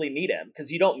actually meet him,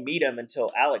 because you don't meet him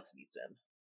until Alex meets him.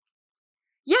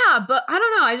 Yeah, but I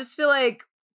don't know. I just feel like,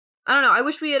 I don't know. I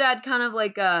wish we had kind of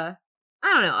like a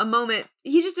moment.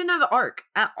 He just didn't have an arc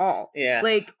at all. Yeah.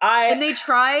 Like, and they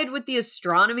tried with the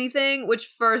astronomy thing, which,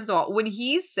 first of all, when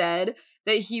he said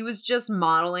that he was just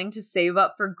modeling to save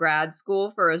up for grad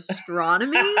school for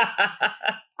astronomy, I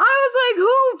was like,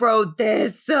 who wrote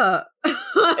this?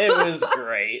 It was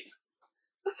great.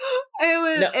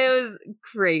 It was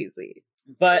crazy.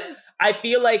 But I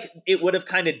feel like it would have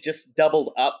kind of just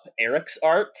doubled up Eric's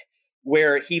arc,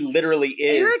 where he literally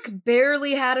is. Eric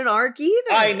barely had an arc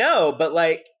either. I know, but,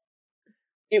 like,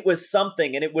 it was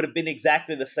something, and it would have been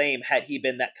exactly the same had he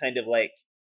been that kind of, like,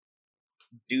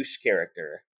 douche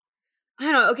character. I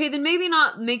don't know. Okay, then maybe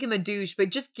not make him a douche,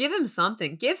 but just give him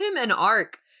something. Give him an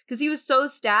arc. Because he was so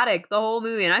static the whole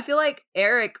movie. And I feel like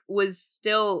Eric was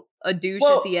still a douche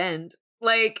at the end.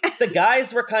 Like, the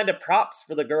guys were kind of props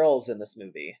for the girls in this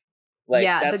movie. Like,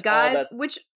 yeah, the guys,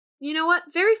 which, you know what?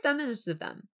 Very feminist of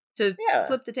them to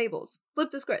flip the tables,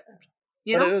 flip the script.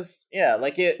 You know? But it was,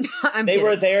 like, it. They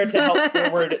were there to help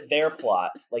forward their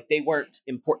plot. Like, they weren't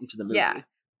important to the movie. Yeah,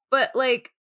 but,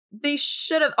 like, they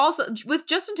should have also, with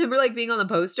Justin Timberlake being on the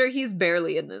poster, he's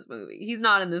barely in this movie. He's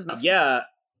not in this movie. Yeah,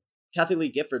 Kathy Lee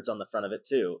Gifford's on the front of it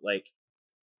too. Like,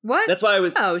 what? That's why I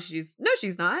was. Oh, she's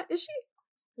not. Is she?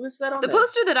 Who is that on the there?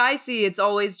 poster that I see? It's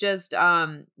always just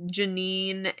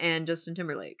Janine and Justin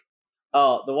Timberlake.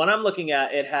 Oh, the one I'm looking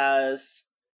at, it has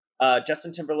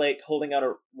Justin Timberlake holding out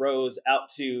a rose out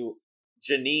to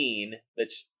Janine. The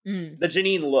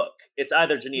Janine look. It's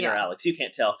either Janine or Alex. You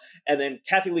can't tell. And then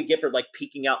Kathy Lee Gifford, like,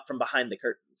 peeking out from behind the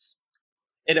curtains.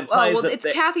 It implies that it's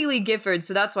Kathy Lee Gifford,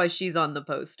 so that's why she's on the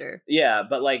poster. Yeah,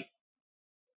 but, like,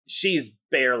 she's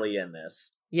barely in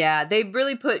this. Yeah, they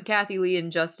really put Kathy Lee and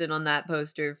Justin on that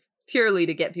poster purely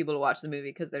to get people to watch the movie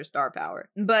because they're star power.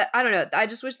 But I don't know. I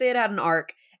just wish they had an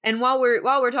arc. And while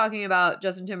we're talking about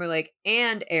Justin Timberlake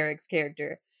and Eric's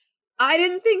character, I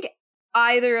didn't think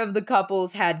either of the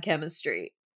couples had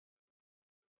chemistry.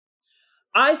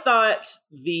 I thought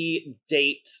the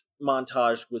date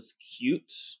montage was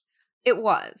cute. It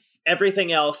was.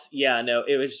 Everything else,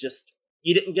 it was just,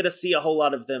 you didn't get to see a whole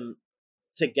lot of them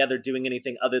together doing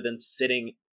anything other than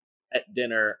sitting at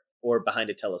dinner or behind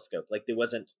a telescope. Like, there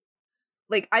wasn't,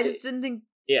 like, I just didn't think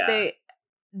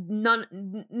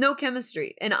no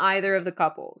chemistry in either of the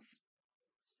couples.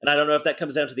 And I don't know if that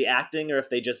comes down to the acting or if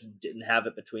they just didn't have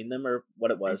it between them or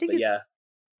what it was, but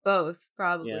both,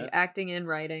 probably. Acting and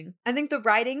writing. I think the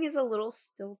writing is a little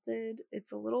stilted.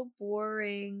 It's a little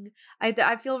boring.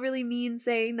 I feel really mean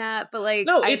saying that, but, like,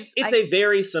 no, it's a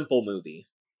very simple movie.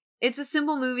 It's a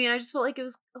simple movie, and I just felt like it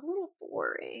was a little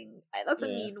boring. That's a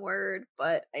mean word,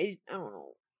 but I don't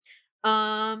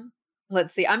know.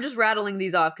 Let's see. I'm just rattling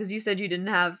these off because you said you didn't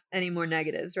have any more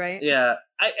negatives, right? Yeah.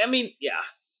 I mean, yeah.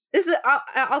 This is.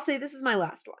 I'll say this is my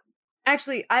last one.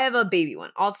 Actually, I have a baby one.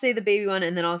 I'll say the baby one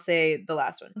and then I'll say the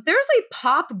last one. There's a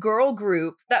pop girl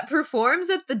group that performs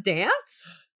at the dance.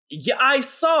 Yeah, I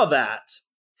saw that.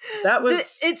 That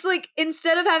was... It's like,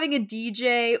 instead of having a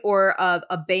DJ or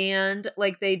a band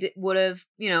like they would have,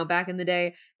 back in the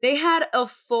day, they had a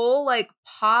full like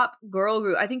pop girl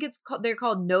group. I think they're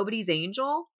called Nobody's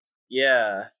Angel.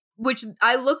 Yeah. Which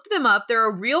I looked them up. They're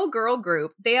a real girl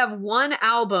group. They have one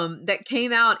album that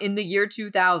came out in the year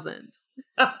 2000.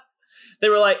 They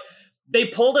were like, they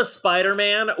pulled a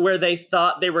Spider-Man where they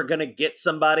thought they were going to get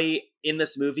somebody in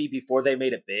this movie before they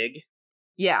made it big.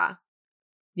 Yeah.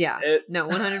 Yeah. No,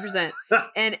 100%.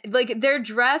 And like, they're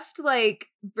dressed like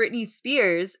Britney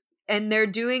Spears and they're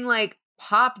doing like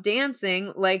pop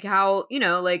dancing, like how,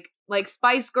 like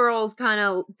Spice Girls kind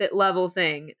of level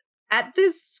thing at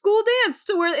this school dance,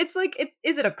 to where it's like,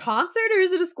 is it a concert or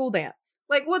is it a school dance?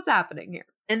 Like, what's happening here?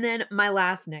 And then my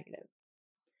last negative.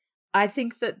 I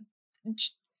think that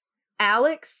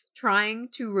Alex trying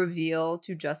to reveal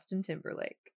to Justin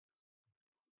Timberlake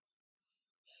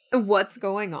what's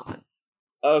going on.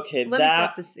 Okay, Let me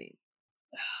set the scene.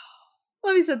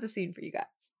 Let me set the scene for you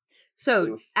guys.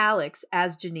 So Alex,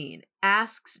 as Janine,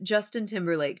 asks Justin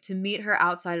Timberlake to meet her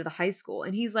outside of the high school.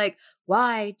 And he's like,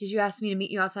 why did you ask me to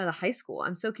meet you outside of the high school?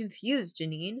 I'm so confused,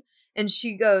 Janine. And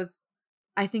she goes,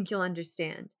 I think you'll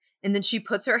understand. And then she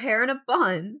puts her hair in a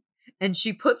bun and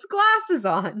she puts glasses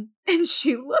on and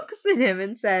she looks at him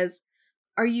and says,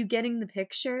 are you getting the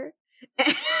picture? And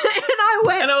I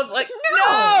went, and I was like,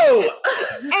 no!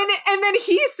 and then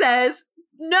he says,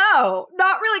 no,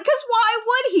 not really. Because why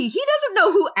would he? He doesn't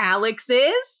know who Alex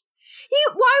is.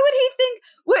 Why would he think,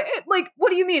 what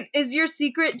do you mean? Is your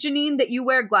secret, Janine, that you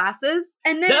wear glasses?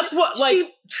 And then that's what,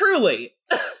 truly.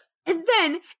 And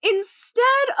then instead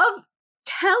of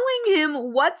telling him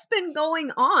what's been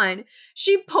going on,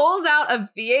 she pulls out a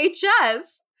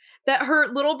VHS that her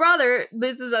little brother,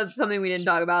 this is something we didn't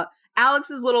talk about,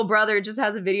 Alex's little brother just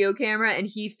has a video camera and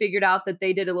he figured out that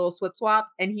they did a little swap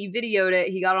and he videoed it.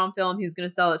 He got it on film. He was going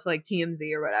to sell it to like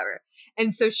TMZ or whatever.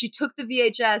 And so she took the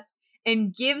VHS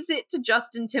and gives it to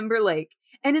Justin Timberlake.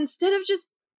 And instead of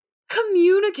just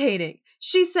communicating,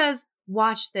 she says,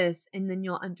 watch this and then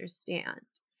you'll understand.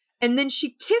 And then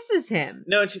she kisses him.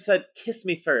 No, and she said, kiss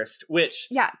me first, which,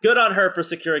 good on her for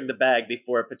securing the bag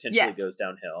before it potentially goes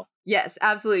downhill. Yes,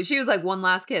 absolutely. She was like, one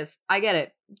last kiss. I get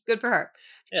it. Good for her.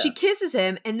 Yeah. She kisses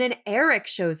him, and then Eric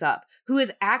shows up, who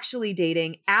is actually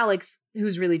dating Alex,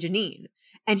 who's really Janine.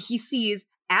 And he sees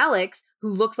Alex,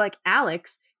 who looks like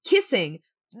Alex, kissing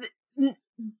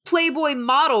Playboy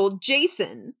model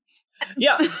Jason.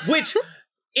 Yeah, which...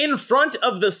 in front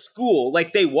of the school,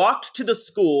 like they walked to the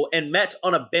school and met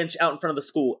on a bench out in front of the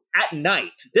school at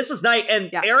night. This is night, and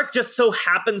Eric just so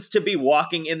happens to be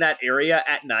walking in that area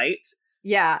at night.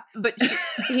 Yeah, but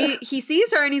he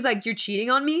sees her and he's like, you're cheating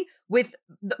on me with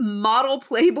the model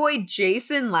Playboy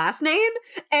Jason last name?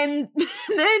 And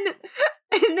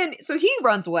then so he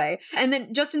runs away. And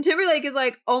then Justin Timberlake is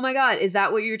like, oh my God, is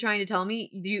that what you're trying to tell me?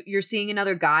 You're seeing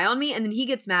another guy on me? And then he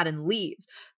gets mad and leaves.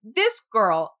 This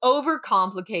girl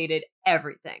overcomplicated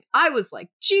everything. I was like,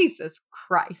 Jesus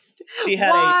Christ. She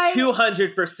had a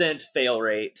 200% fail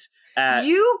rate.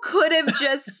 You could have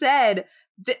just said,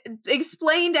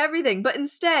 explained everything, but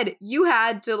instead you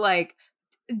had to like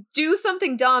do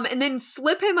something dumb and then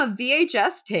slip him a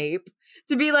VHS tape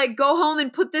to be like, go home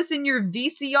and put this in your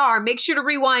VCR. Make sure to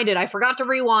rewind it. I forgot to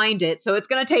rewind it, so it's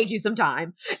going to take you some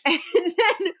time. And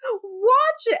then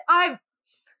watch it. I'm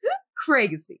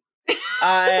crazy.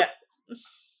 But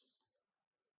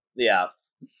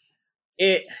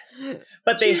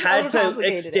they had to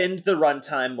extend the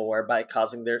runtime more by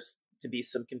causing there to be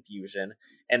some confusion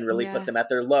and really put them at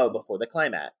their low before the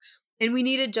climax. And we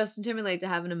needed Justin Timberlake to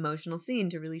have an emotional scene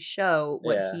to really show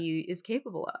what he is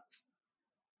capable of.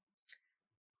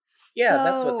 Yeah,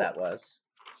 that's what that was.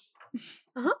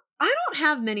 Uh-huh. I don't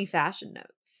have many fashion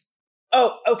notes.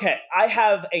 Oh, okay. I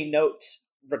have a note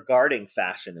regarding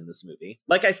fashion in this movie.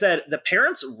 Like I said, the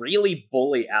parents really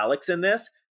bully Alex in this.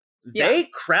 They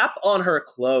crap on her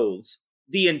clothes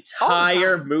the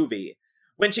entire movie.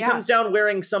 When she comes down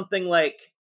wearing something like,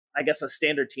 I guess a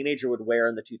standard teenager would wear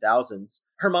in the 2000s,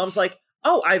 her mom's like,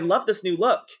 oh, I love this new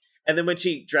look. And then when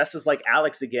she dresses like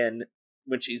Alex again,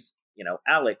 when she's,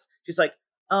 Alex, she's like,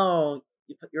 oh,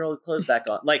 you put your old clothes back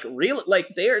on. Like, really? Like,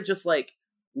 they're just like,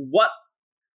 what?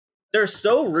 They're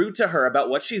so rude to her about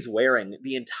what she's wearing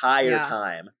the entire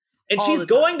time. And she's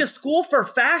going to school for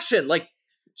fashion. Like,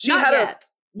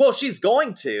 she's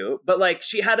going to, but like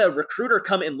she had a recruiter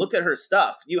come and look at her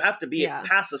stuff. You have to be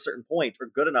past a certain point or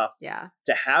good enough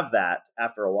to have that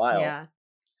after a while. Yeah.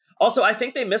 Also, I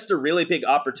think they missed a really big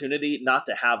opportunity not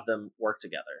to have them work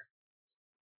together.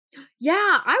 Yeah,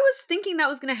 I was thinking that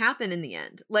was going to happen in the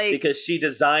end. Like, because she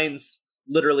designs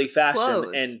literally fashion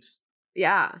clothes. and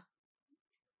Yeah.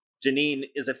 Janine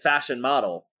is a fashion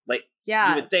model. Like, Yeah,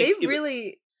 you would think they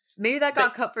really maybe that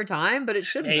got cut for time, but it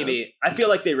should maybe. I feel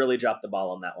like they really dropped the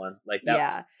ball on that one. Like that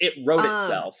was, it wrote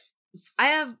itself.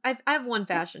 I have one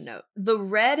fashion note. The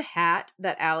red hat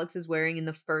that Alex is wearing in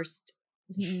the first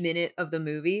minute of the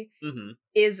movie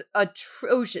is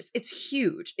atrocious. It's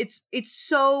huge. It's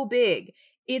so big.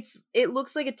 It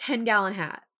looks like a 10-gallon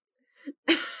hat.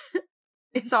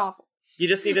 It's awful. You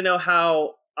just need to know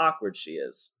how awkward she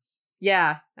is.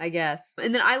 Yeah, I guess.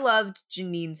 And then I loved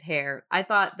Janine's hair. I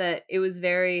thought that it was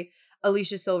very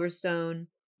Alicia Silverstone,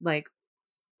 like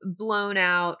blown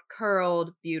out,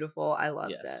 curled, beautiful. I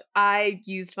loved it. I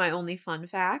used my only fun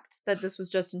fact that this was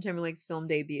Justin Timberlake's film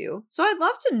debut. So I'd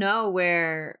love to know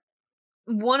where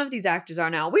one of these actors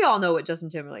are now. We all know what Justin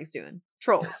Timberlake's doing.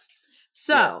 Trolls.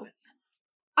 So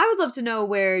I would love to know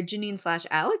where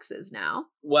Janine/Alex is now.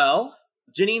 Well,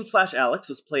 Janine/Alex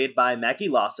was played by Maggie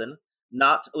Lawson,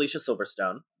 not Alicia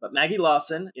Silverstone, but Maggie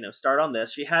Lawson, starred on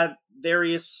this. She had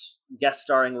various guest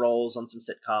starring roles on some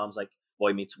sitcoms like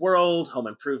Boy Meets World, Home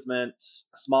Improvement,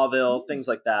 Smallville, things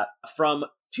like that. From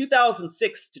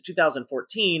 2006 to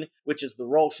 2014, which is the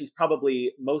role she's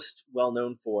probably most well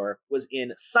known for, was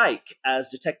in Psych as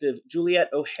Detective Juliet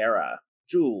O'Hara,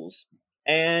 Jules.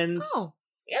 And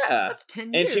yeah, that's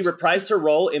 10 years. And she reprised her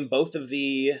role in both of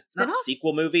the not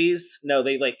sequel movies. No,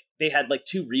 they had like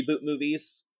 2 reboot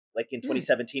movies, like in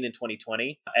 2017 and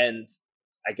 2020, and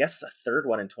I guess a third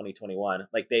one in 2021.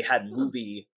 Like they had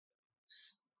movie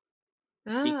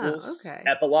sequels,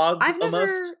 epilogue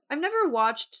almost. I've never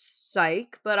watched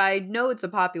Psych, but I know it's a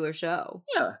popular show.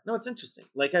 Yeah, no, it's interesting.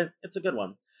 Like it's a good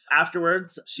one.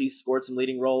 Afterwards, she scored some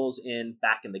leading roles in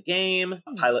Back in the Game,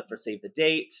 a pilot for Save the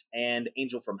Date, and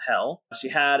Angel from Hell. She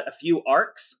had a few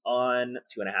arcs on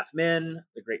 2.5 Men,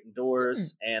 The Great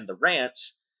Indoors, and The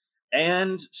Ranch.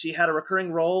 And she had a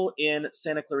recurring role in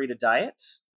Santa Clarita Diet.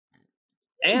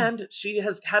 And she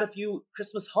has had a few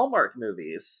Christmas Hallmark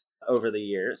movies over the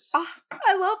years. Oh,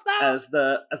 I love that. As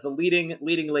the leading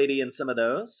lady in some of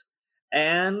those.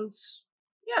 And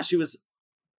yeah, she was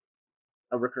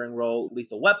a recurring role,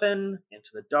 Lethal Weapon, Into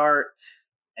the Dark,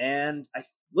 and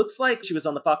looks like she was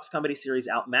on the Fox comedy series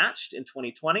Outmatched in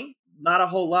 2020. Not a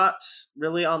whole lot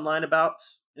really online about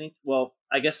anything. Well,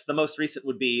 I guess the most recent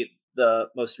would be the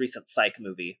most recent Psych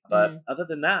movie. But other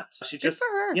than that, she just,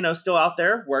 still out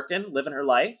there working, living her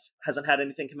life. Hasn't had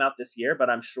anything come out this year, but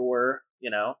I'm sure,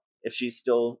 if she's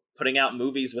still putting out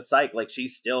movies with Psych, like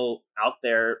she's still out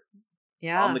there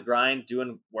on the grind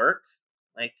doing work.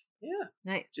 Like, yeah,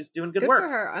 nice. Just doing good work for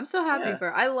her. I'm so happy for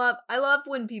her. I love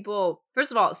when people,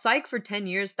 first of all, Psych for 10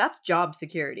 years, that's job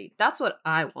security. That's what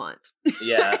I want.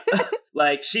 Yeah.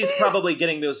 Like she's probably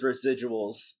getting those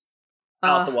residuals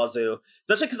out the wazoo.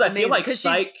 Especially because I feel like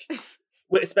Psych,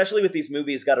 especially with these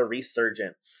movies, got a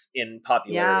resurgence in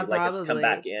popularity. Like it's come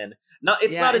back in.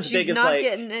 It's not as big as like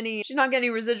she's not getting any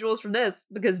residuals from this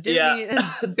because Disney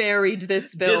has buried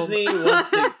this film. Disney wants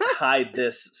to hide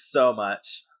this so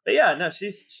much. But yeah, no,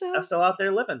 she's still out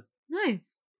there living.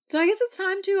 Nice. So I guess it's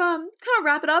time to kind of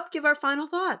wrap it up, give our final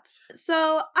thoughts.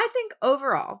 So I think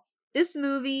overall, this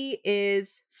movie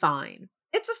is fine.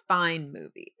 It's a fine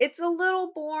movie. It's a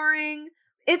little boring.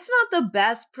 It's not the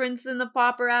best Prince and the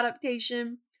Pauper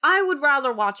adaptation. I would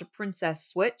rather watch a Princess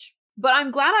Switch, but I'm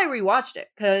glad I rewatched it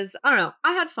because, I don't know,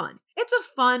 I had fun. It's a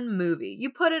fun movie. You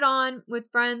put it on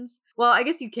with friends. Well, I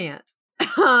guess you can't.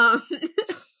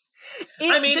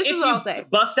 This is what I'll say.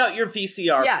 Bust out your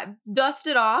VCR. Yeah, dust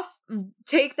it off.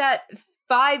 Take that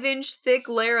 5-inch thick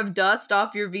layer of dust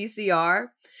off your VCR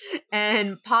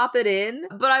and pop it in.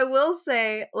 But I will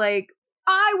say,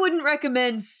 I wouldn't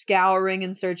recommend scouring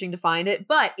and searching to find it.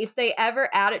 But if they ever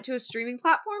add it to a streaming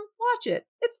platform, watch it.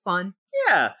 It's fun.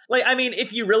 Yeah.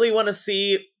 If you really want to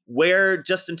see where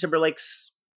Justin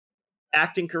Timberlake's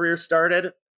acting career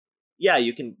started, yeah,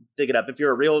 you can dig it up. If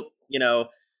you're a real,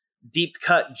 deep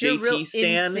cut JT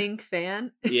stan, NSYNC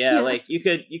fan. Yeah, you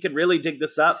could really dig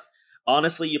this up.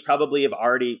 Honestly, you probably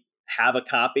already have a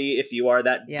copy if you are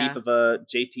that deep of a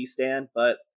JT stan.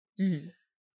 But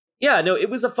yeah, no, it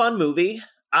was a fun movie.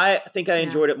 I think I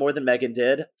enjoyed it more than Megan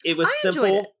did. It was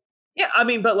simple. Yeah,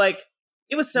 but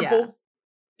it was simple. Yeah.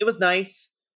 It was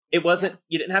nice. It wasn't.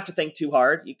 You didn't have to think too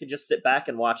hard. You could just sit back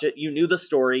and watch it. You knew the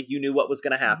story. You knew what was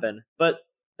going to happen. But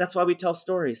that's why we tell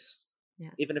stories. Yeah.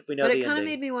 Even if we know the ending. But it kind of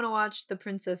made me want to watch The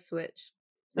Princess Switch.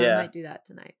 So I might do that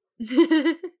tonight.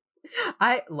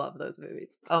 I love those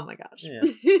movies. Oh my gosh. Yeah.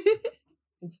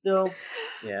 And still,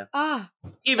 yeah. Okay,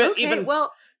 Even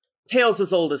well, tales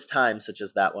as old as time, such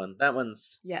as that one. That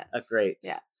one's yes, a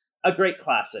great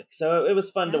classic. So it was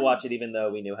fun to watch it, even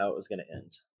though we knew how it was going to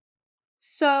end.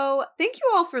 So thank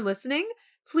you all for listening.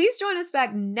 Please join us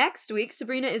back next week.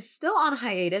 Sabrina is still on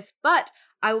hiatus, but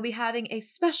I will be having a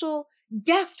special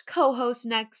guest co-host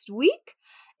next week.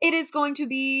 It is going to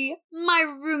be my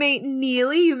roommate,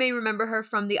 Neely. You may remember her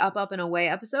from the Up, Up, and Away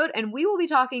episode. And we will be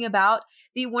talking about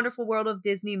the Wonderful World of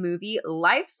Disney movie,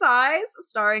 Life Size,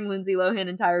 starring Lindsay Lohan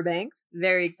and Tyra Banks.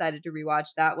 Very excited to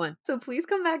rewatch that one. So please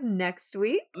come back next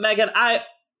week. Megan, I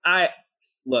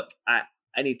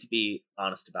need to be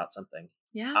honest about something.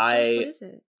 Yeah, Josh, what is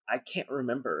it? I can't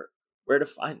remember where to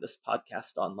find this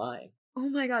podcast online. Oh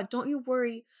my God, don't you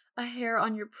worry a hair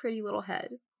on your pretty little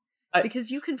head.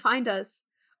 Because you can find us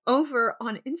over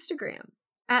on Instagram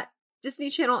at Disney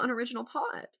Channel Unoriginal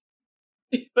Pod.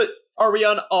 But are we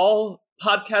on all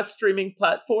podcast streaming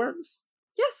platforms?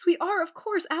 Yes, we are, of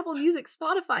course. Apple Music,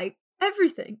 Spotify,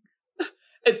 everything.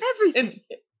 Everything.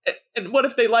 And what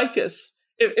if they like us?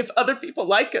 If other people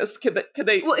like us, can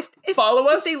they follow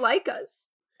us? If they like us.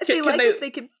 If they like us,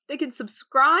 they can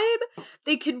subscribe,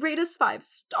 they can rate us 5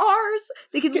 stars,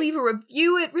 they can leave a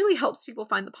review. It really helps people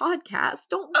find the podcast.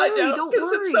 Don't worry, don't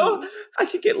worry. I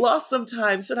could get lost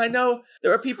sometimes, and I know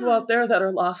there are people out there that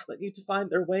are lost that need to find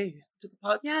their way to the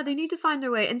podcast. Yeah, they need to find their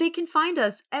way, and they can find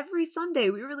us every Sunday.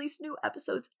 We release new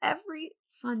episodes every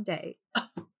Sunday.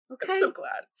 Okay? I'm so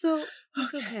glad. So,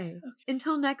 it's okay.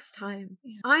 Until next time,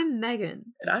 I'm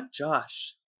Megan. And I'm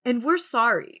Josh. And we're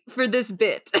sorry for this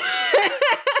bit.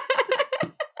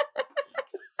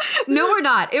 No, we're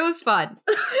not. It was fun.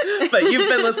 But you've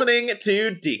been listening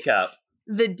to D-Cup,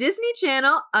 the Disney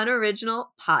Channel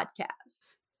Unoriginal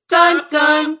Podcast. Dun,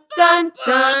 dun, dun,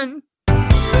 dun.